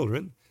little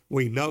children.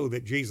 We know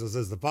that Jesus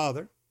is the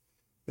Father,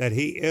 that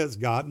he is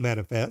God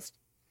manifest.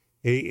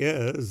 He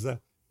is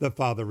the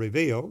Father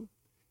revealed.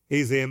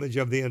 He's the image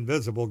of the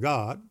invisible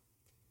God.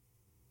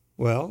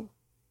 Well,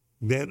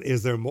 then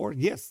is there more?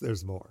 Yes,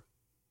 there's more.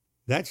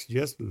 That's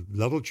just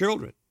little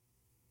children.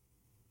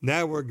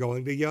 Now we're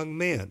going to young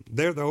men.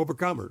 They're the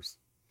overcomers.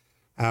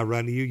 I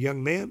run to you,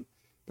 young men,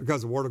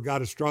 because the word of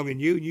God is strong in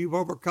you, and you've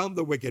overcome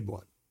the wicked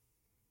one.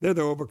 They're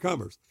the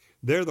overcomers.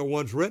 They're the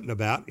ones written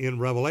about in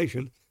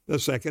Revelation, the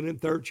 2nd and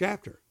 3rd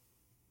chapter.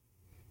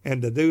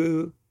 And to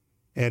do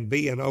and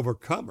be an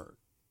overcomer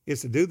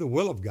is to do the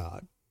will of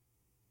God.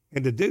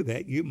 And to do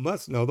that, you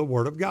must know the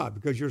word of God,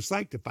 because you're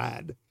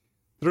sanctified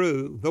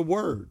through the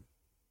word.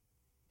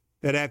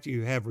 That after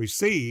you have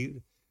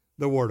received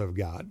the word of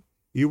God,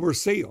 you were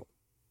sealed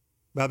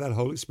by that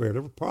Holy Spirit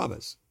of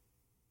promise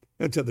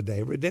until the day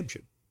of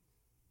redemption.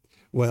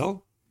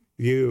 Well,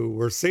 you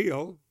were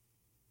sealed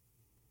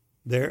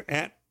there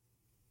at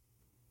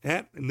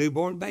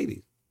newborn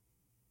babies.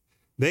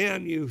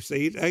 Then you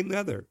see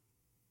another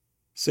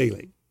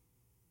sealing.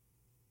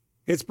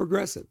 It's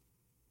progressive.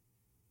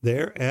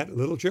 There at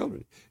little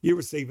children. You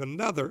receive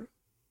another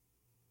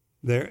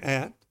there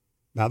at,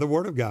 by the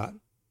word of God,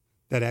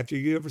 that after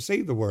you have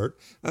received the word,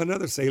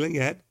 another sealing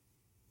at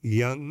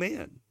young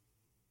men.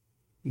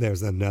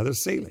 There's another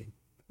sealing,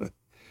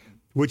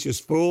 which is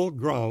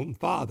full-grown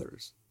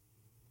fathers,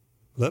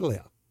 little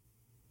f.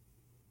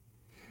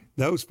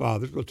 Those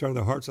fathers will turn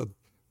the hearts of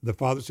the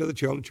fathers to the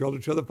children,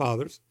 children to the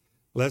fathers,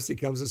 lest he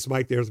comes and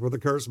smite theirs with a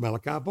curse,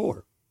 Malachi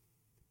 4.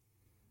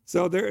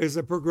 So there is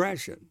a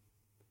progression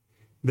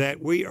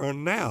that we are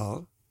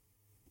now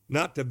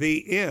not to be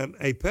in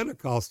a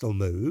Pentecostal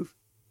move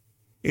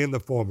in the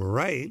former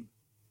reign,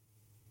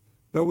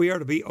 but we are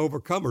to be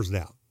overcomers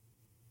now,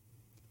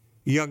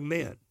 young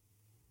men.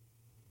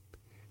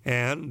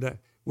 And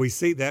we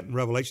see that in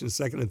Revelation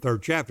 2nd and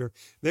 3rd chapter.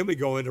 Then we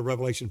go into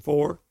Revelation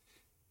 4,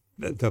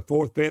 the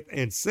 4th, 5th,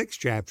 and 6th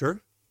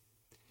chapter,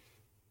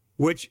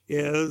 which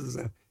is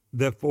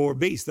the 4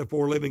 beasts, the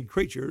 4 living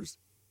creatures.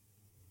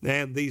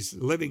 And these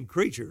living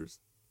creatures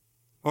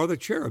are the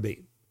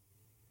cherubim.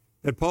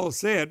 That Paul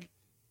said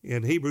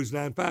in Hebrews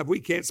 9:5, we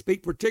can't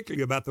speak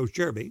particularly about those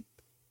cherubim.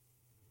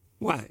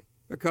 Why?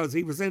 Because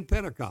he was in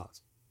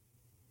Pentecost.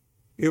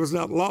 It was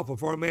not lawful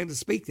for a man to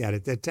speak that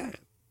at that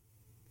time.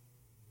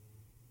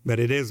 But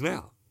it is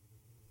now,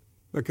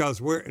 because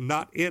we're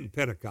not in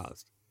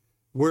Pentecost.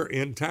 We're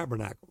in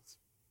tabernacles.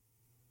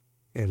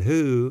 And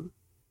who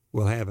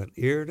will have an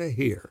ear to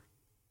hear?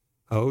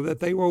 Oh,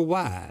 that they were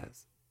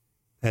wise,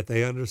 that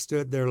they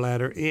understood their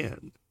latter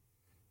end,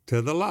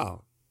 to the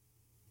law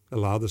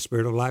of the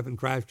Spirit of life in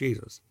Christ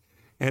Jesus,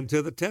 and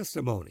to the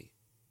testimony.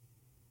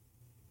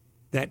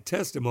 That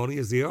testimony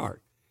is the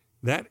ark.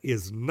 That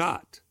is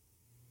not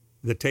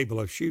the table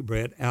of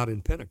shewbread out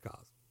in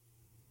Pentecost.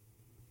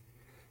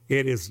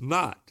 It is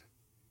not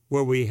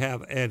where we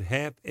have a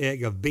half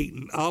egg of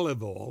beaten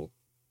olive oil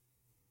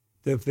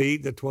to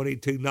feed the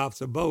 22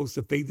 knops of bowls,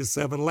 to feed the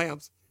 7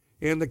 lamps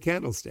in the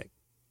candlestick.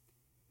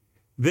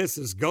 This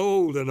is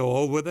golden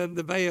oil within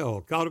the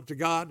veil, caught up to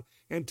God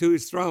and to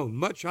his throne,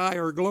 much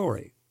higher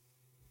glory.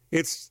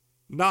 It's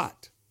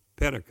not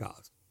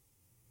Pentecost.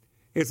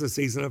 It's a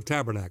season of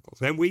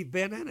tabernacles, and we've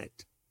been in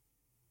it.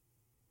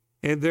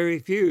 And very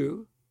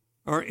few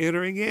are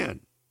entering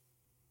in.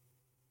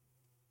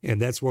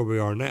 And that's where we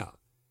are now.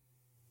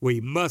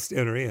 We must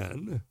enter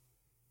in,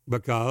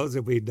 because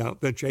if we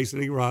don't, the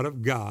chastening rod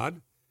of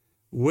God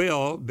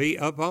will be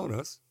upon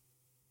us,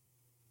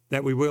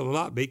 that we will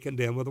not be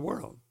condemned with the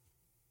world.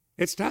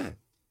 It's time.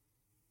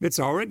 It's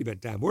already been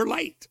time. We're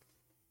late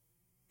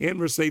in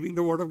receiving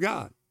the word of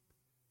God.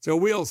 So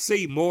we'll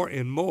see more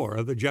and more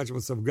of the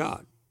judgments of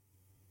God.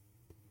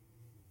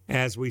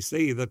 As we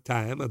see the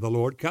time of the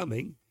Lord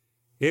coming,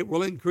 it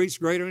will increase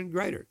greater and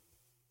greater.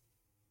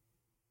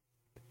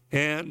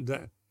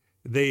 And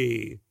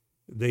the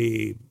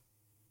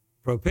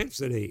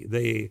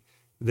propensity,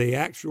 the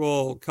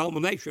actual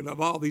culmination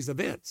of all these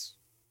events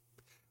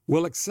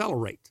will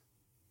accelerate.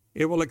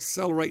 It will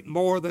accelerate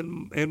more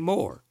and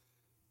more.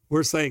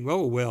 We're saying,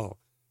 oh, well,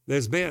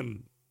 there's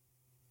been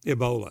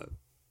Ebola,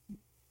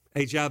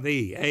 HIV,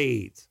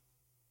 AIDS.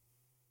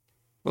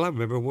 Well, I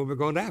remember when we were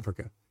going to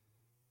Africa.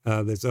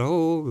 There's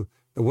the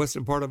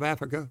western part of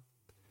Africa.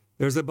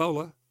 There's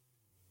Ebola.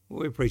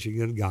 We were preaching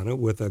in Ghana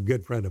with a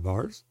good friend of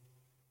ours,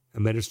 a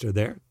minister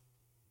there.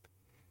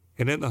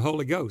 And in the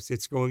Holy Ghost,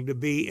 it's going to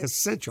be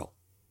essential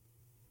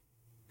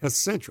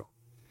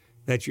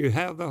that you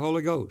have the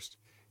Holy Ghost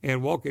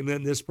and walking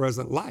in this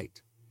present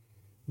light,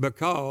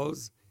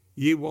 because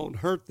you won't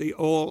hurt the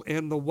oil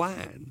and the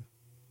wine.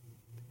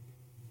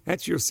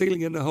 That's your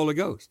sealing in the Holy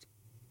Ghost.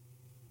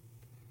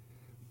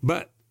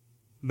 But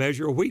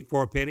measure of wheat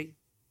for a penny,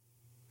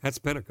 that's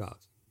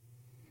Pentecost.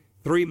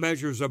 3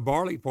 measures of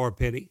barley for a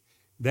penny,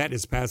 that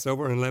is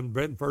Passover and unleavened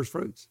bread and first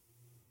fruits.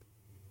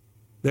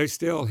 They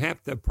still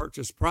have to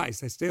purchase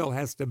price. It still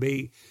has to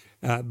be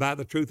buy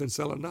the truth and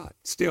sell it not.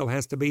 It still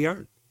has to be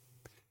earned.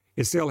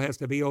 It still has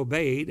to be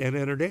obeyed and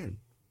entered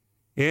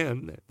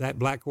in that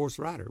black horse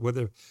rider with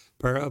a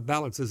pair of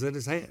balances in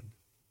his hand.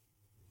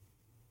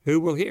 Who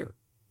will hear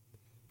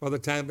for the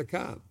time to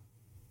come?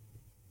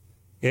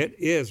 It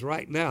is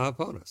right now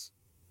upon us.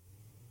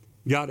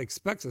 God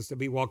expects us to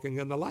be walking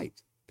in the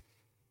light,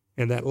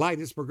 and that light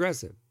is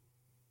progressive.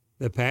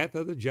 The path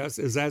of the just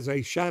is as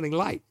a shining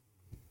light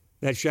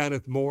that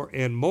shineth more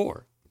and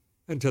more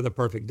unto the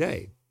perfect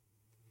day.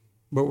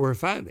 But we're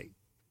finding,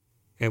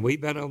 and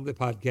we've been on the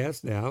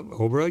podcast now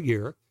over a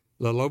year,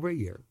 a little over a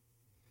year,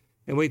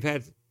 and we've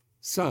had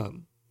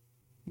some,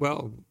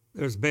 well,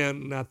 there's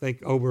been, I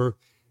think, over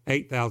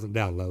 8,000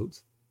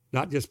 downloads,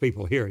 not just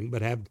people hearing,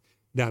 but have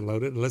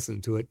downloaded and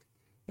listened to it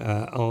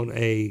on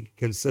a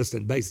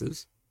consistent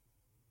basis.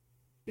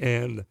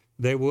 And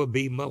there will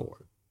be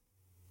more.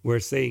 We're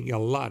seeing a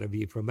lot of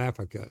you from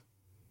Africa,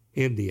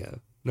 India,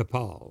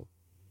 Nepal,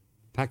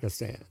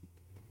 Pakistan,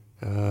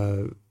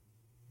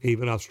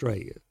 even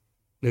Australia,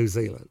 New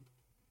Zealand.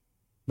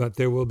 But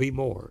there will be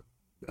more,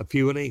 a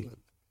few in England,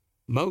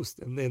 most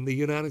in the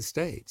United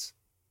States.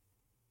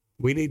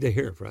 We need to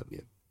hear from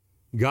you.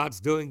 God's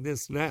doing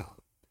this now.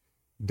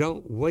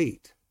 Don't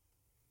wait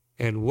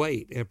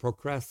and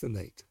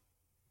procrastinate.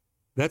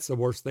 That's the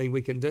worst thing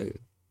we can do.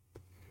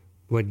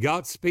 When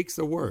God speaks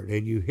the word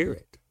and you hear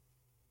it,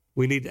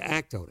 we need to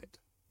act on it.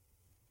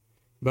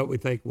 But we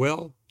think,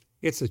 well,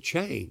 it's a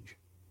change.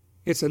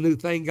 It's a new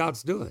thing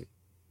God's doing.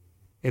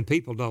 And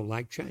people don't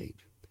like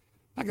change.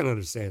 I can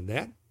understand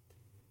that.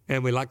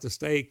 And we like to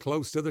stay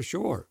close to the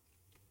shore.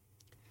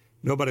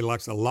 Nobody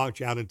likes to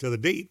launch out into the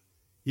deep.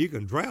 You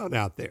can drown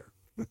out there.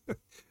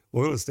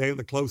 We're going to stay in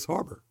the close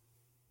harbor.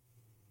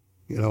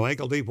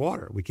 Ankle deep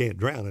water. We can't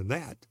drown in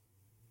that.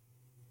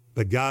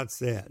 But God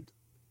said,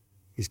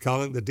 he's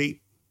calling the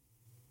deep,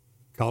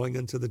 calling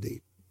into the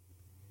deep.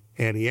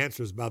 And he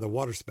answers by the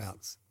water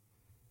spouts.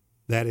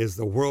 That is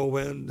the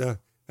whirlwind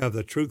of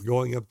the truth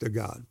going up to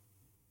God.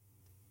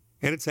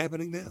 And it's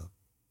happening now.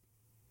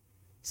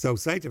 So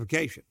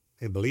sanctification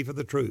and belief of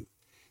the truth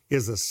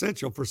is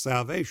essential for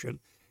salvation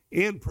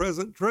in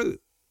present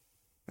truth.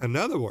 In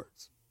other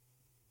words,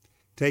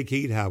 take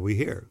heed how we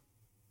hear.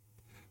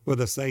 For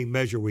the same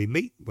measure we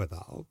meet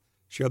withal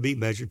shall be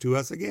measured to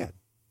us again.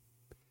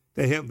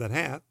 To him that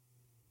hath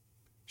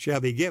shall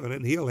be given,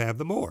 and he'll have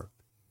the more.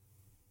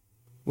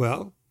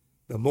 Well,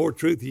 the more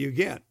truth you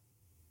get,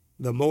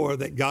 the more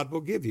that God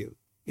will give you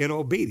in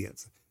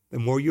obedience. The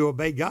more you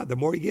obey God, the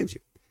more he gives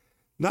you.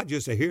 Not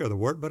just a hearer of the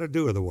word, but a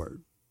doer of the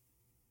word.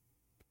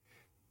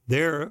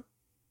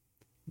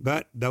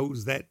 But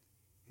those that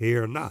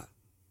hear not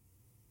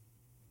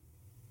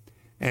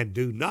and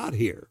do not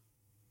hear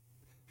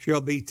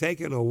shall be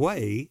taken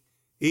away,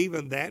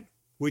 even that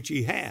which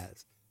he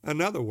has. In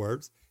other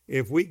words,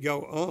 if we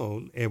go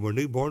on and we're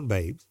newborn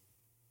babes,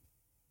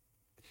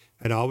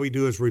 and all we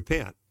do is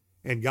repent,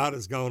 and God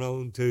has gone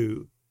on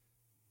to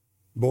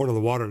born of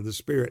the water and the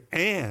Spirit,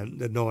 and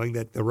knowing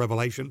that the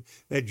revelation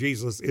that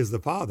Jesus is the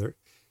Father,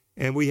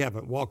 and we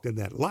haven't walked in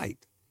that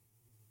light,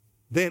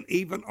 then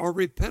even our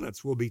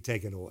repentance will be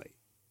taken away.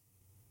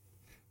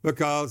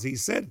 Because he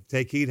said,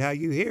 take heed how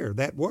you hear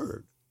that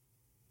word.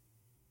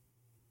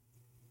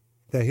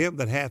 To him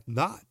that hath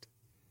not,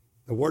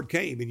 the word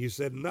came and you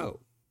said,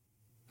 no,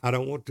 I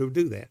don't want to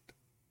do that.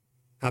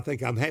 I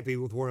think I'm happy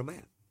with where I'm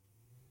at.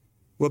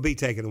 Will be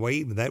taken away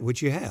even that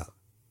which you have.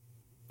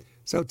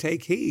 So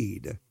take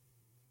heed,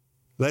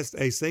 lest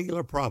a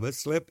singular promise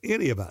slip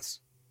any of us,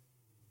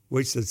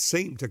 which should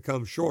seem to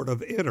come short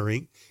of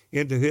entering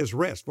into his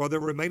rest. For there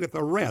remaineth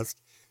a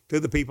rest to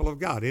the people of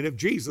God. And if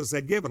Jesus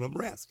had given them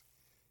rest,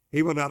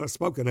 he would not have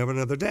spoken of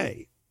another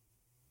day.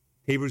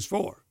 Hebrews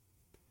 4.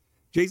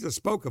 Jesus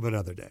spoke of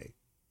another day.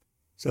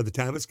 So the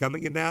time is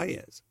coming, and now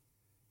is.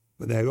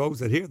 But those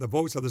that hear the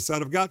voice of the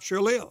Son of God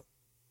shall live.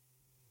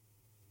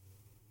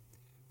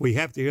 We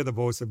have to hear the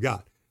voice of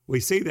God. We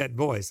see that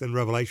voice in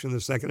Revelation, the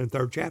 2nd and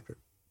 3rd chapter.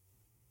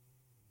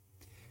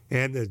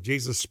 And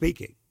Jesus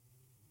speaking.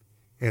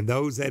 And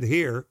those that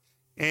hear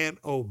and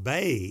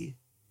obey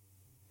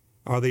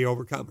are the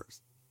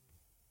overcomers.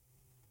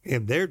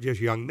 And they're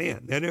just young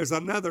men. And there's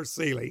another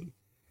sealing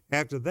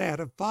after that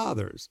of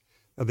fathers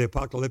of the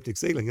apocalyptic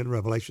sealing in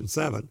Revelation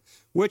 7,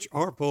 which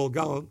are full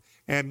gone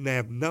and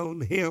have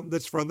known him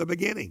that's from the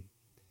beginning.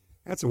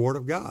 That's the word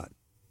of God.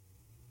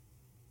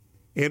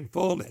 In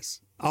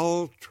fullness,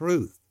 all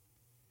truth.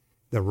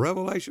 The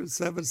Revelation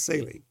 7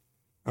 sealing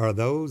are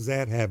those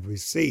that have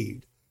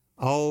received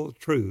all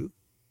truth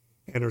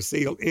and are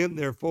sealed in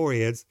their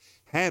foreheads,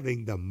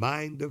 having the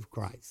mind of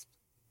Christ.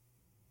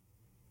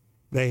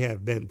 They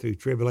have been through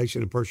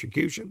tribulation and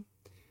persecution,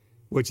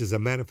 which is a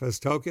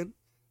manifest token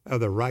of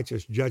the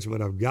righteous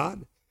judgment of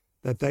God,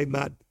 that they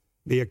might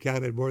be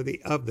accounted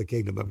worthy of the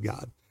kingdom of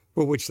God,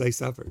 for which they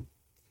suffered.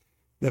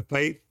 The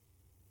faith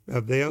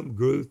of them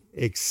grew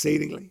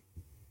exceedingly.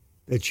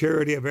 The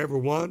charity of every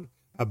one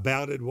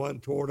abounded one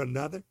toward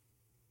another.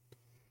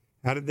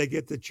 How did they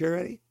get the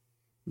charity?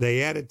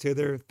 They added to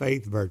their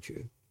faith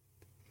virtue.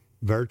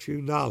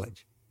 Virtue,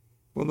 knowledge.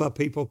 Well, my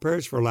people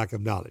perish for lack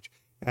of knowledge.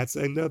 That's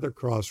another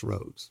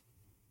crossroads.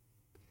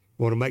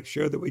 We want to make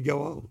sure that we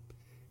go on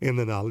in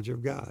the knowledge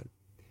of God.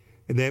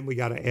 And then we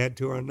got to add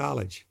to our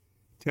knowledge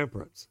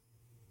temperance.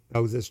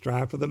 Those that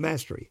strive for the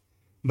mastery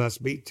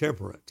must be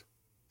temperate,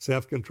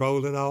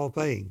 self-controlled in all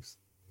things.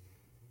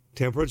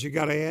 Temperance, you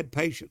got to add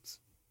patience.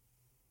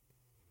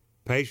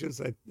 Patience,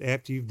 that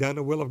after you've done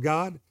the will of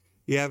God,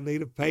 you have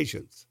need of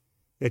patience,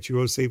 that you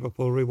will receive a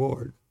full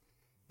reward.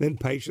 Then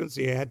patience,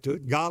 you add to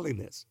it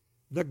godliness,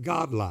 the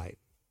God life.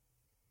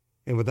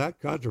 And without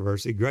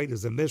controversy, great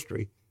is the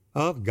mystery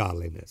of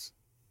godliness.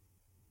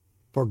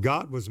 For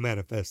God was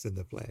manifest in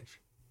the flesh.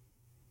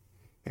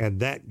 And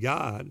that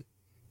God,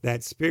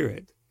 that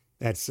Spirit,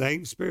 that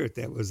same Spirit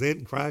that was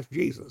in Christ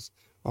Jesus,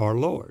 our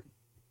Lord,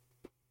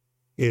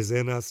 is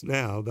in us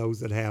now, those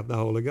that have the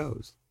Holy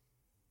Ghost.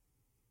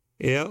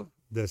 If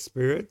the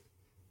Spirit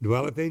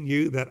dwelleth in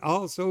you that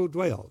also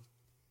dwelled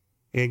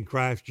in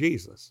Christ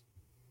Jesus,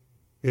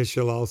 it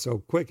shall also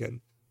quicken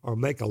or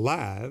make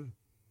alive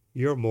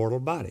your mortal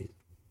body.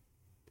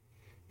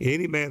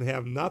 Any man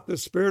have not the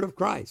Spirit of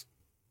Christ,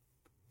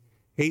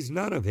 he's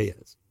none of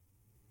his.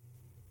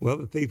 Well,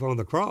 the thief on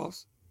the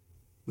cross,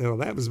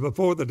 that was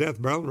before the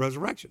death, burial, and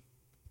resurrection.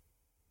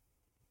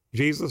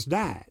 Jesus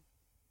died.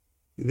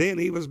 Then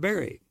he was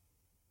buried.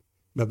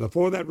 But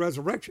before that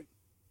resurrection,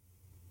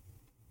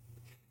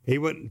 he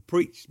went and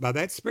preached by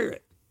that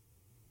Spirit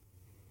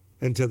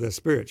until the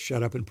Spirit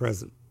shut up in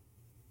prison.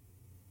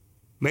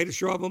 Made a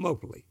show of him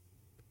openly,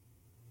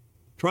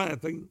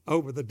 triumphing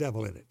over the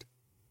devil in it,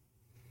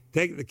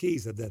 taking the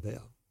keys of death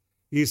hell.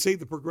 You see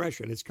the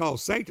progression. It's called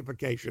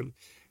sanctification.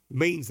 It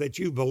means that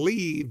you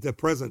believe the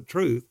present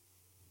truth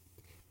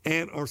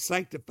and are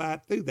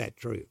sanctified through that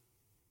truth,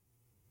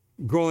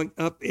 growing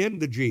up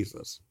into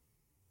Jesus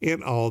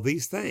in all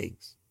these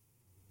things.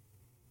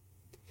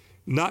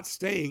 Not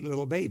staying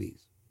little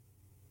babies.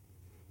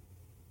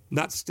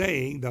 Not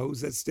staying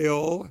those that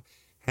still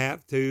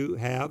have to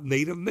have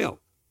need of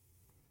milk.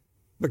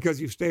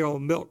 Because you stay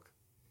on milk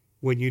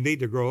when you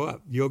need to grow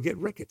up, you'll get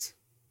rickets.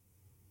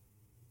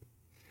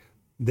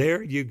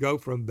 There you go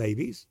from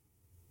babies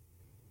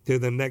to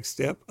the next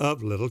step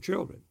of little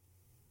children.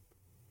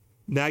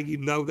 Now you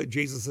know that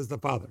Jesus is the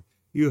Father.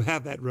 You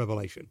have that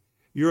revelation.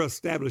 You're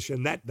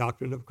establishing that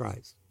doctrine of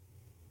Christ.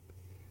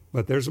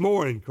 But there's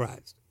more in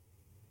Christ.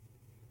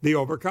 The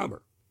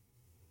overcomer.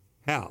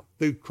 How?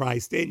 Through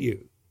Christ in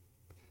you.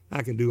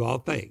 I can do all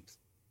things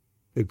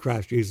through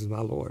Christ Jesus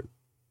my Lord.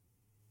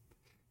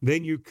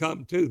 Then you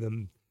come to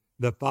them,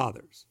 the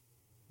fathers,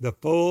 the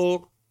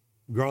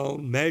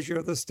full-grown measure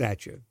of the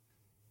stature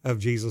of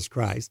Jesus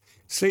Christ,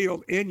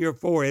 sealed in your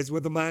foreheads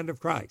with the mind of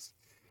Christ.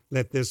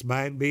 Let this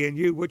mind be in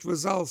you, which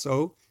was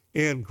also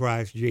in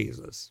Christ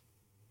Jesus,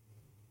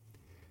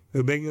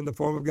 who being in the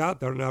form of God,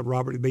 thought not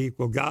robbery to be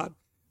equal to God,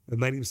 but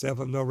made himself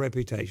of no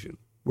reputation.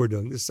 We're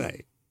doing the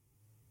same.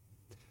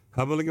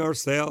 Humbling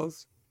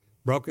ourselves,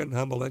 broken,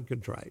 humble, and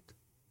contrite.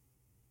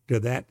 To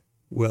that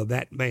will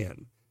that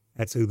man,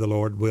 that's who the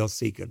Lord will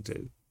seek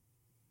unto.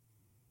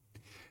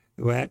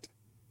 That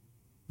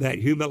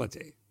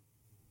humility,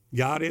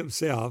 God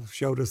himself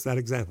showed us that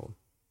example.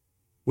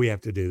 We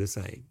have to do the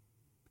same.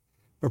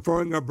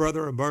 Preferring our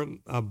brother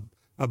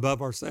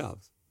above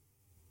ourselves.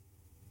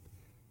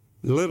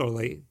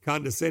 literally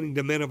condescending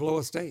to men of low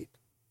estate,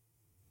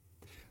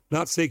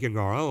 not seeking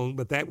our own,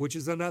 but that which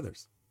is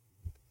another's,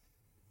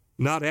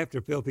 not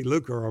after filthy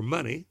lucre or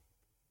money,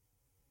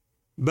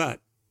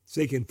 but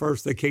seeking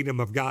first the kingdom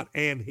of God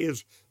and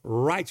his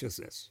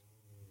righteousness.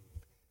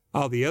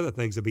 All the other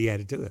things will be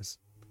added to us.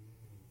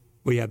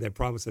 We have that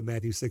promise in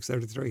Matthew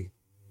 6:33.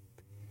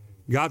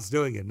 God's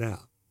doing it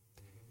now.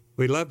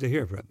 We'd love to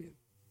hear from you.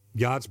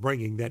 God's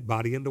bringing that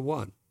body into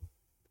one.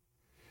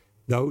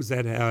 Those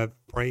that have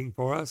praying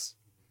for us,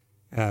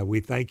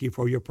 we thank you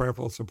for your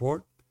prayerful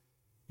support,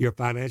 your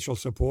financial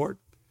support.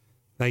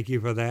 Thank you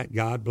for that.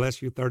 God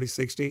bless you 30,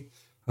 60,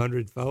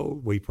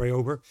 100-fold. We pray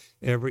over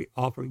every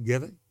offering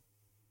given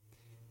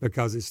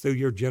because it's through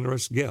your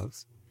generous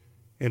gifts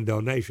and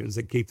donations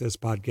that keep this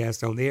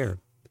podcast on the air.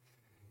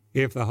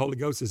 If the Holy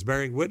Ghost is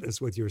bearing witness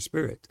with your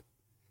spirit,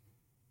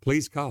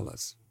 please call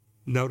us,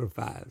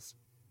 notify us.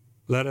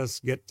 Let us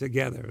get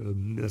together,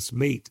 let's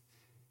meet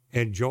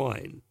and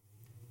join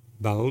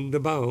bone to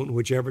bone,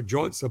 whichever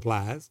joint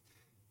supplies,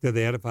 to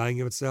the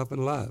edifying of itself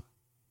in love.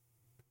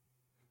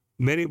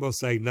 Many will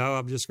say, no,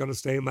 I'm just going to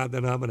stay in my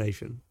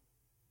denomination.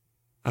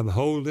 I'm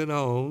holding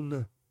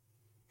on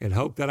and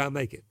hope that I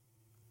make it.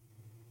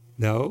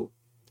 No,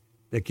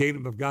 the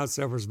kingdom of God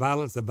suffers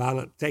violence, the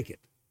violent take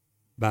it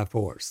by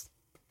force.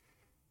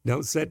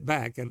 Don't sit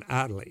back and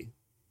idly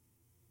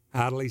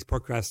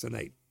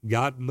procrastinate.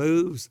 God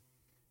moves,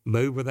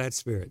 move with that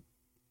spirit.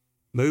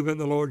 Move in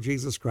the Lord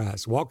Jesus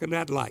Christ. Walk in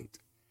that light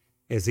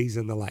as he's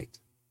in the light.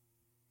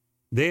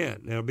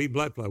 Then there'll be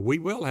blood flow. We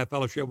will have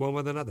fellowship one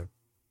with another.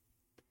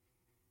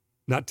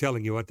 Not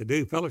telling you what to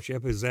do.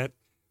 Fellowship is that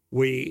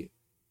we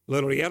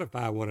literally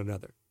edify one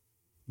another,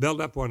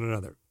 build up one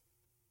another,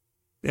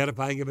 the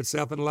edifying of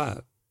itself in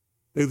love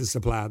through the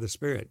supply of the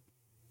Spirit.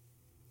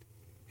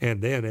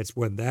 And then it's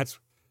when that's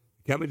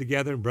coming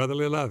together in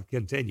brotherly love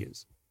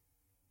continues.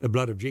 The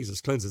blood of Jesus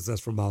cleanses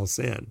us from all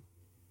sin.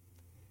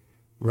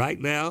 Right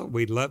now,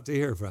 we'd love to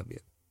hear from you.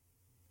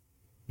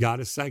 God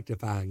is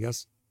sanctifying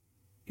us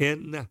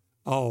in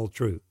all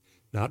truth,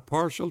 not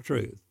partial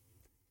truth,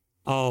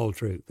 all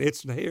truth.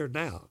 It's here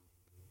now.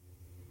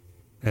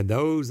 And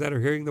those that are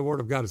hearing the word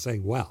of God are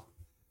saying, wow,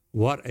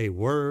 what a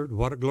word,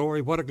 what a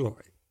glory, what a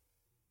glory.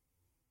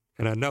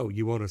 And I know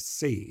you want to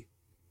see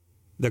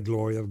the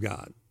glory of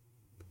God.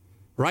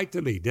 Write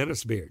to me,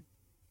 Dennis Beard,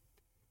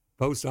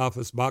 Post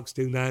Office Box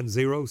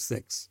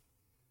 2906,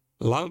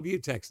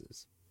 Longview,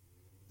 Texas,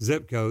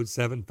 zip code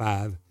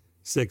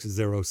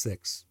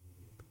 75606.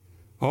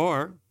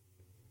 Or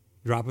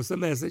drop us a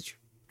message,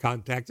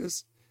 contact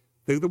us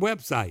through the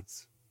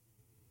websites.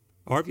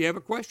 Or if you have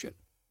a question,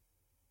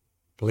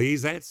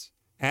 please ask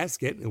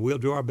it, and we'll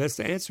do our best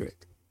to answer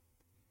it.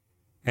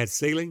 At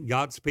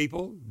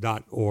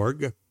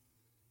sealinggodspeople.org,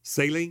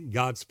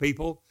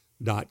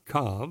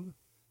 sealinggodspeople.com,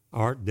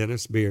 or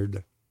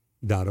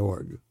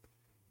dennisbeard.org.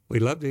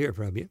 We'd love to hear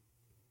from you.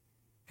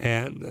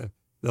 And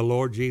the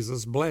Lord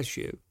Jesus bless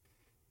you.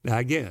 Now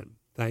again,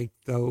 thank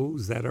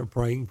those that are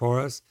praying for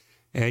us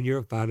and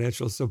your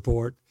financial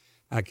support.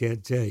 I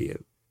can't tell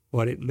you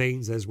what it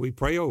means as we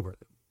pray over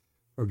them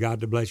for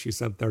God to bless you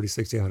some 30,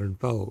 60,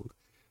 100-fold,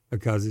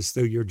 because it's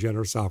through your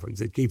generous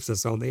offerings. It keeps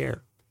us on the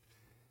air.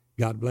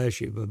 God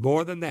bless you. But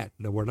more than that,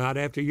 no, we're not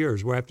after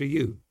yours. We're after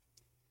you.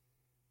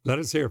 Let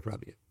us hear from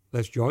you.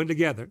 Let's join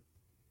together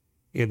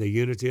in the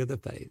unity of the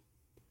faith.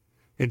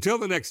 Until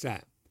the next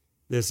time,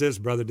 this is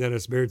Brother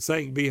Dennis Beard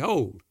saying,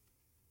 behold,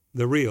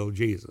 the real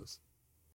Jesus.